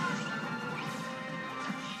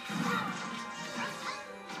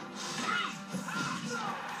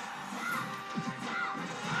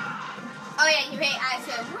 Oh yeah, you made. I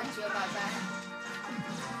said warn you about that.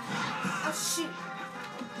 Oh shoot.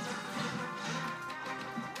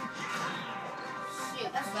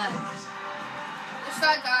 Shoot, that's bad. Let's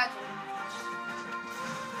start dodging.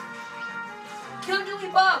 Kill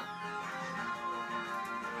Julie Bob.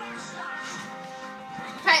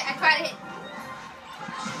 I try to hit.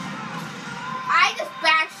 I just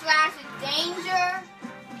backslash in danger.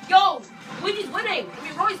 Yo, Luigi's winning. I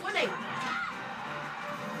mean, Roy's winning.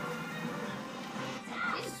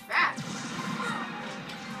 This is fast.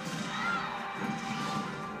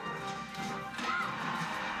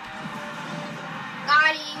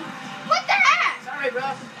 Got him. What the heck? Sorry, bro.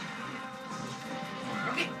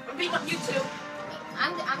 I'm beating up you two.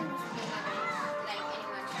 I'm like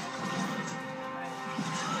anyone.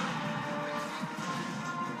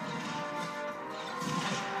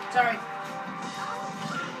 Sorry.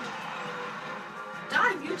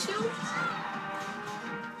 Die, you two?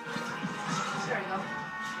 There you go.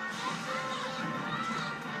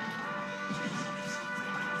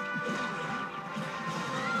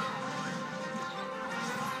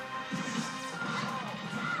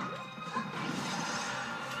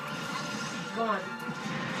 Go on.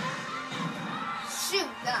 Shoot,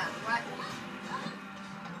 God, what?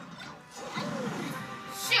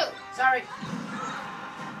 Shoot. Sorry.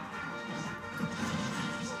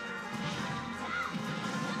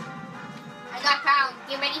 I got pound.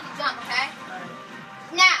 Get ready to jump, okay? Alright.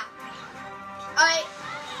 Now. Alright.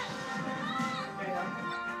 There you go.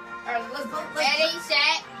 Alright, let's Ready,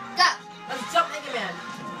 set, go. let's jump Mega Man.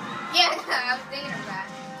 Yeah, I was thinking of that.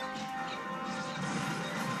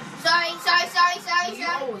 Sorry. You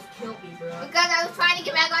almost killed me, bro. Because I was trying to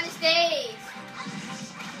get back on the stage.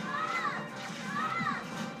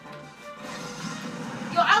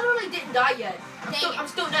 Yo, I literally didn't die yet. Dang it. I'm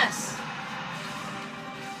still Ness.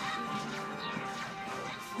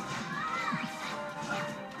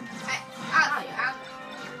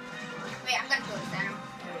 Wait, I'm gonna go down.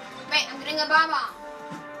 Wait, I'm getting a bomb on.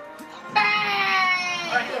 Bang!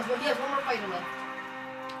 Alright, he has one more fighter left.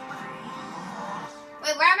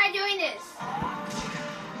 Wait, where am I doing this?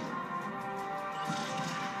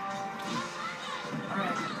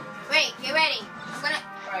 Alright. Wait, get ready. I'm gonna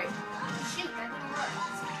Alright. shoot. That didn't work.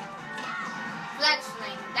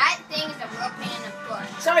 Fletchling. That thing is a real pain in the butt.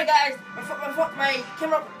 Sorry guys, my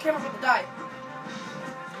camera about to die.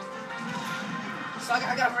 So I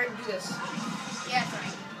gotta hurry and do this. Yeah, sorry.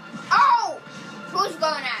 Oh! Who's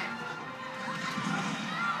going at it?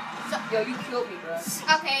 Yo, you killed me, bro.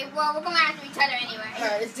 Okay, well, we're going after each other anyway.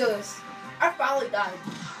 Alright, let's do this. I finally died.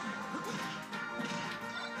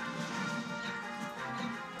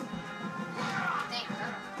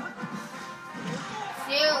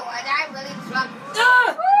 Dude, that really drunk.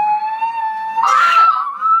 Ah!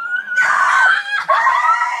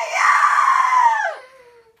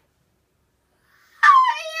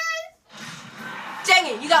 Dang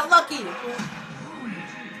it, you got lucky.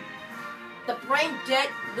 The brain dead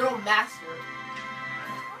little master.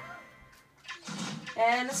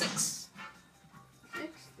 And a 6.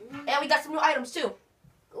 And we got some new items too.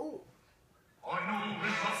 Ooh.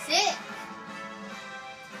 Sick.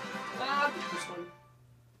 I'll get this one.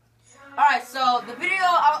 Alright, so the video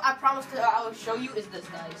I promised I will show you is this,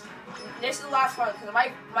 guys. This is the last one because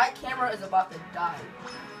my camera is about to die.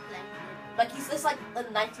 Like it's like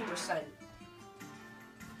 19%.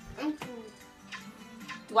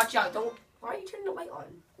 Watch out! Don't. Why are you turning the light on?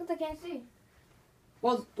 Because I can't see.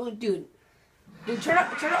 Well, dude, turn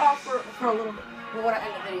it off for a little bit. We want to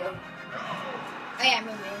end the video. Oh yeah,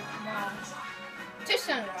 maybe. No. Just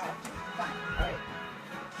turn it off. Fine. Alright.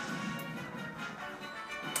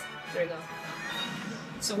 There you go.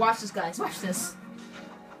 So watch this, guys. Watch this.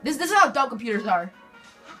 This is how dumb computers are.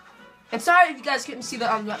 And sorry if you guys couldn't see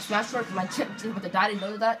the Smash Bros. My chip with the die. Didn't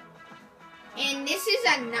know that. And this is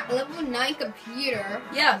a level 9 computer.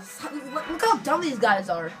 Yeah. Look how dumb these guys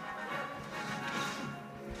are.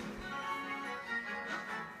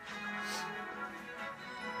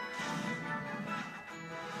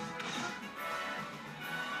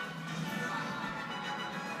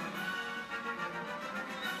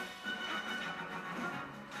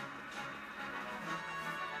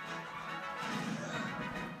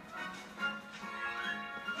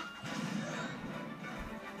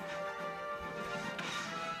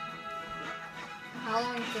 How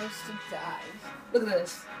long it goes to die? Look at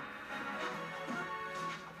this.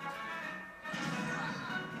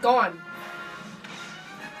 Go on.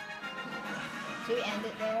 Should we end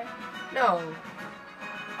it there? No.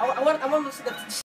 I want to see the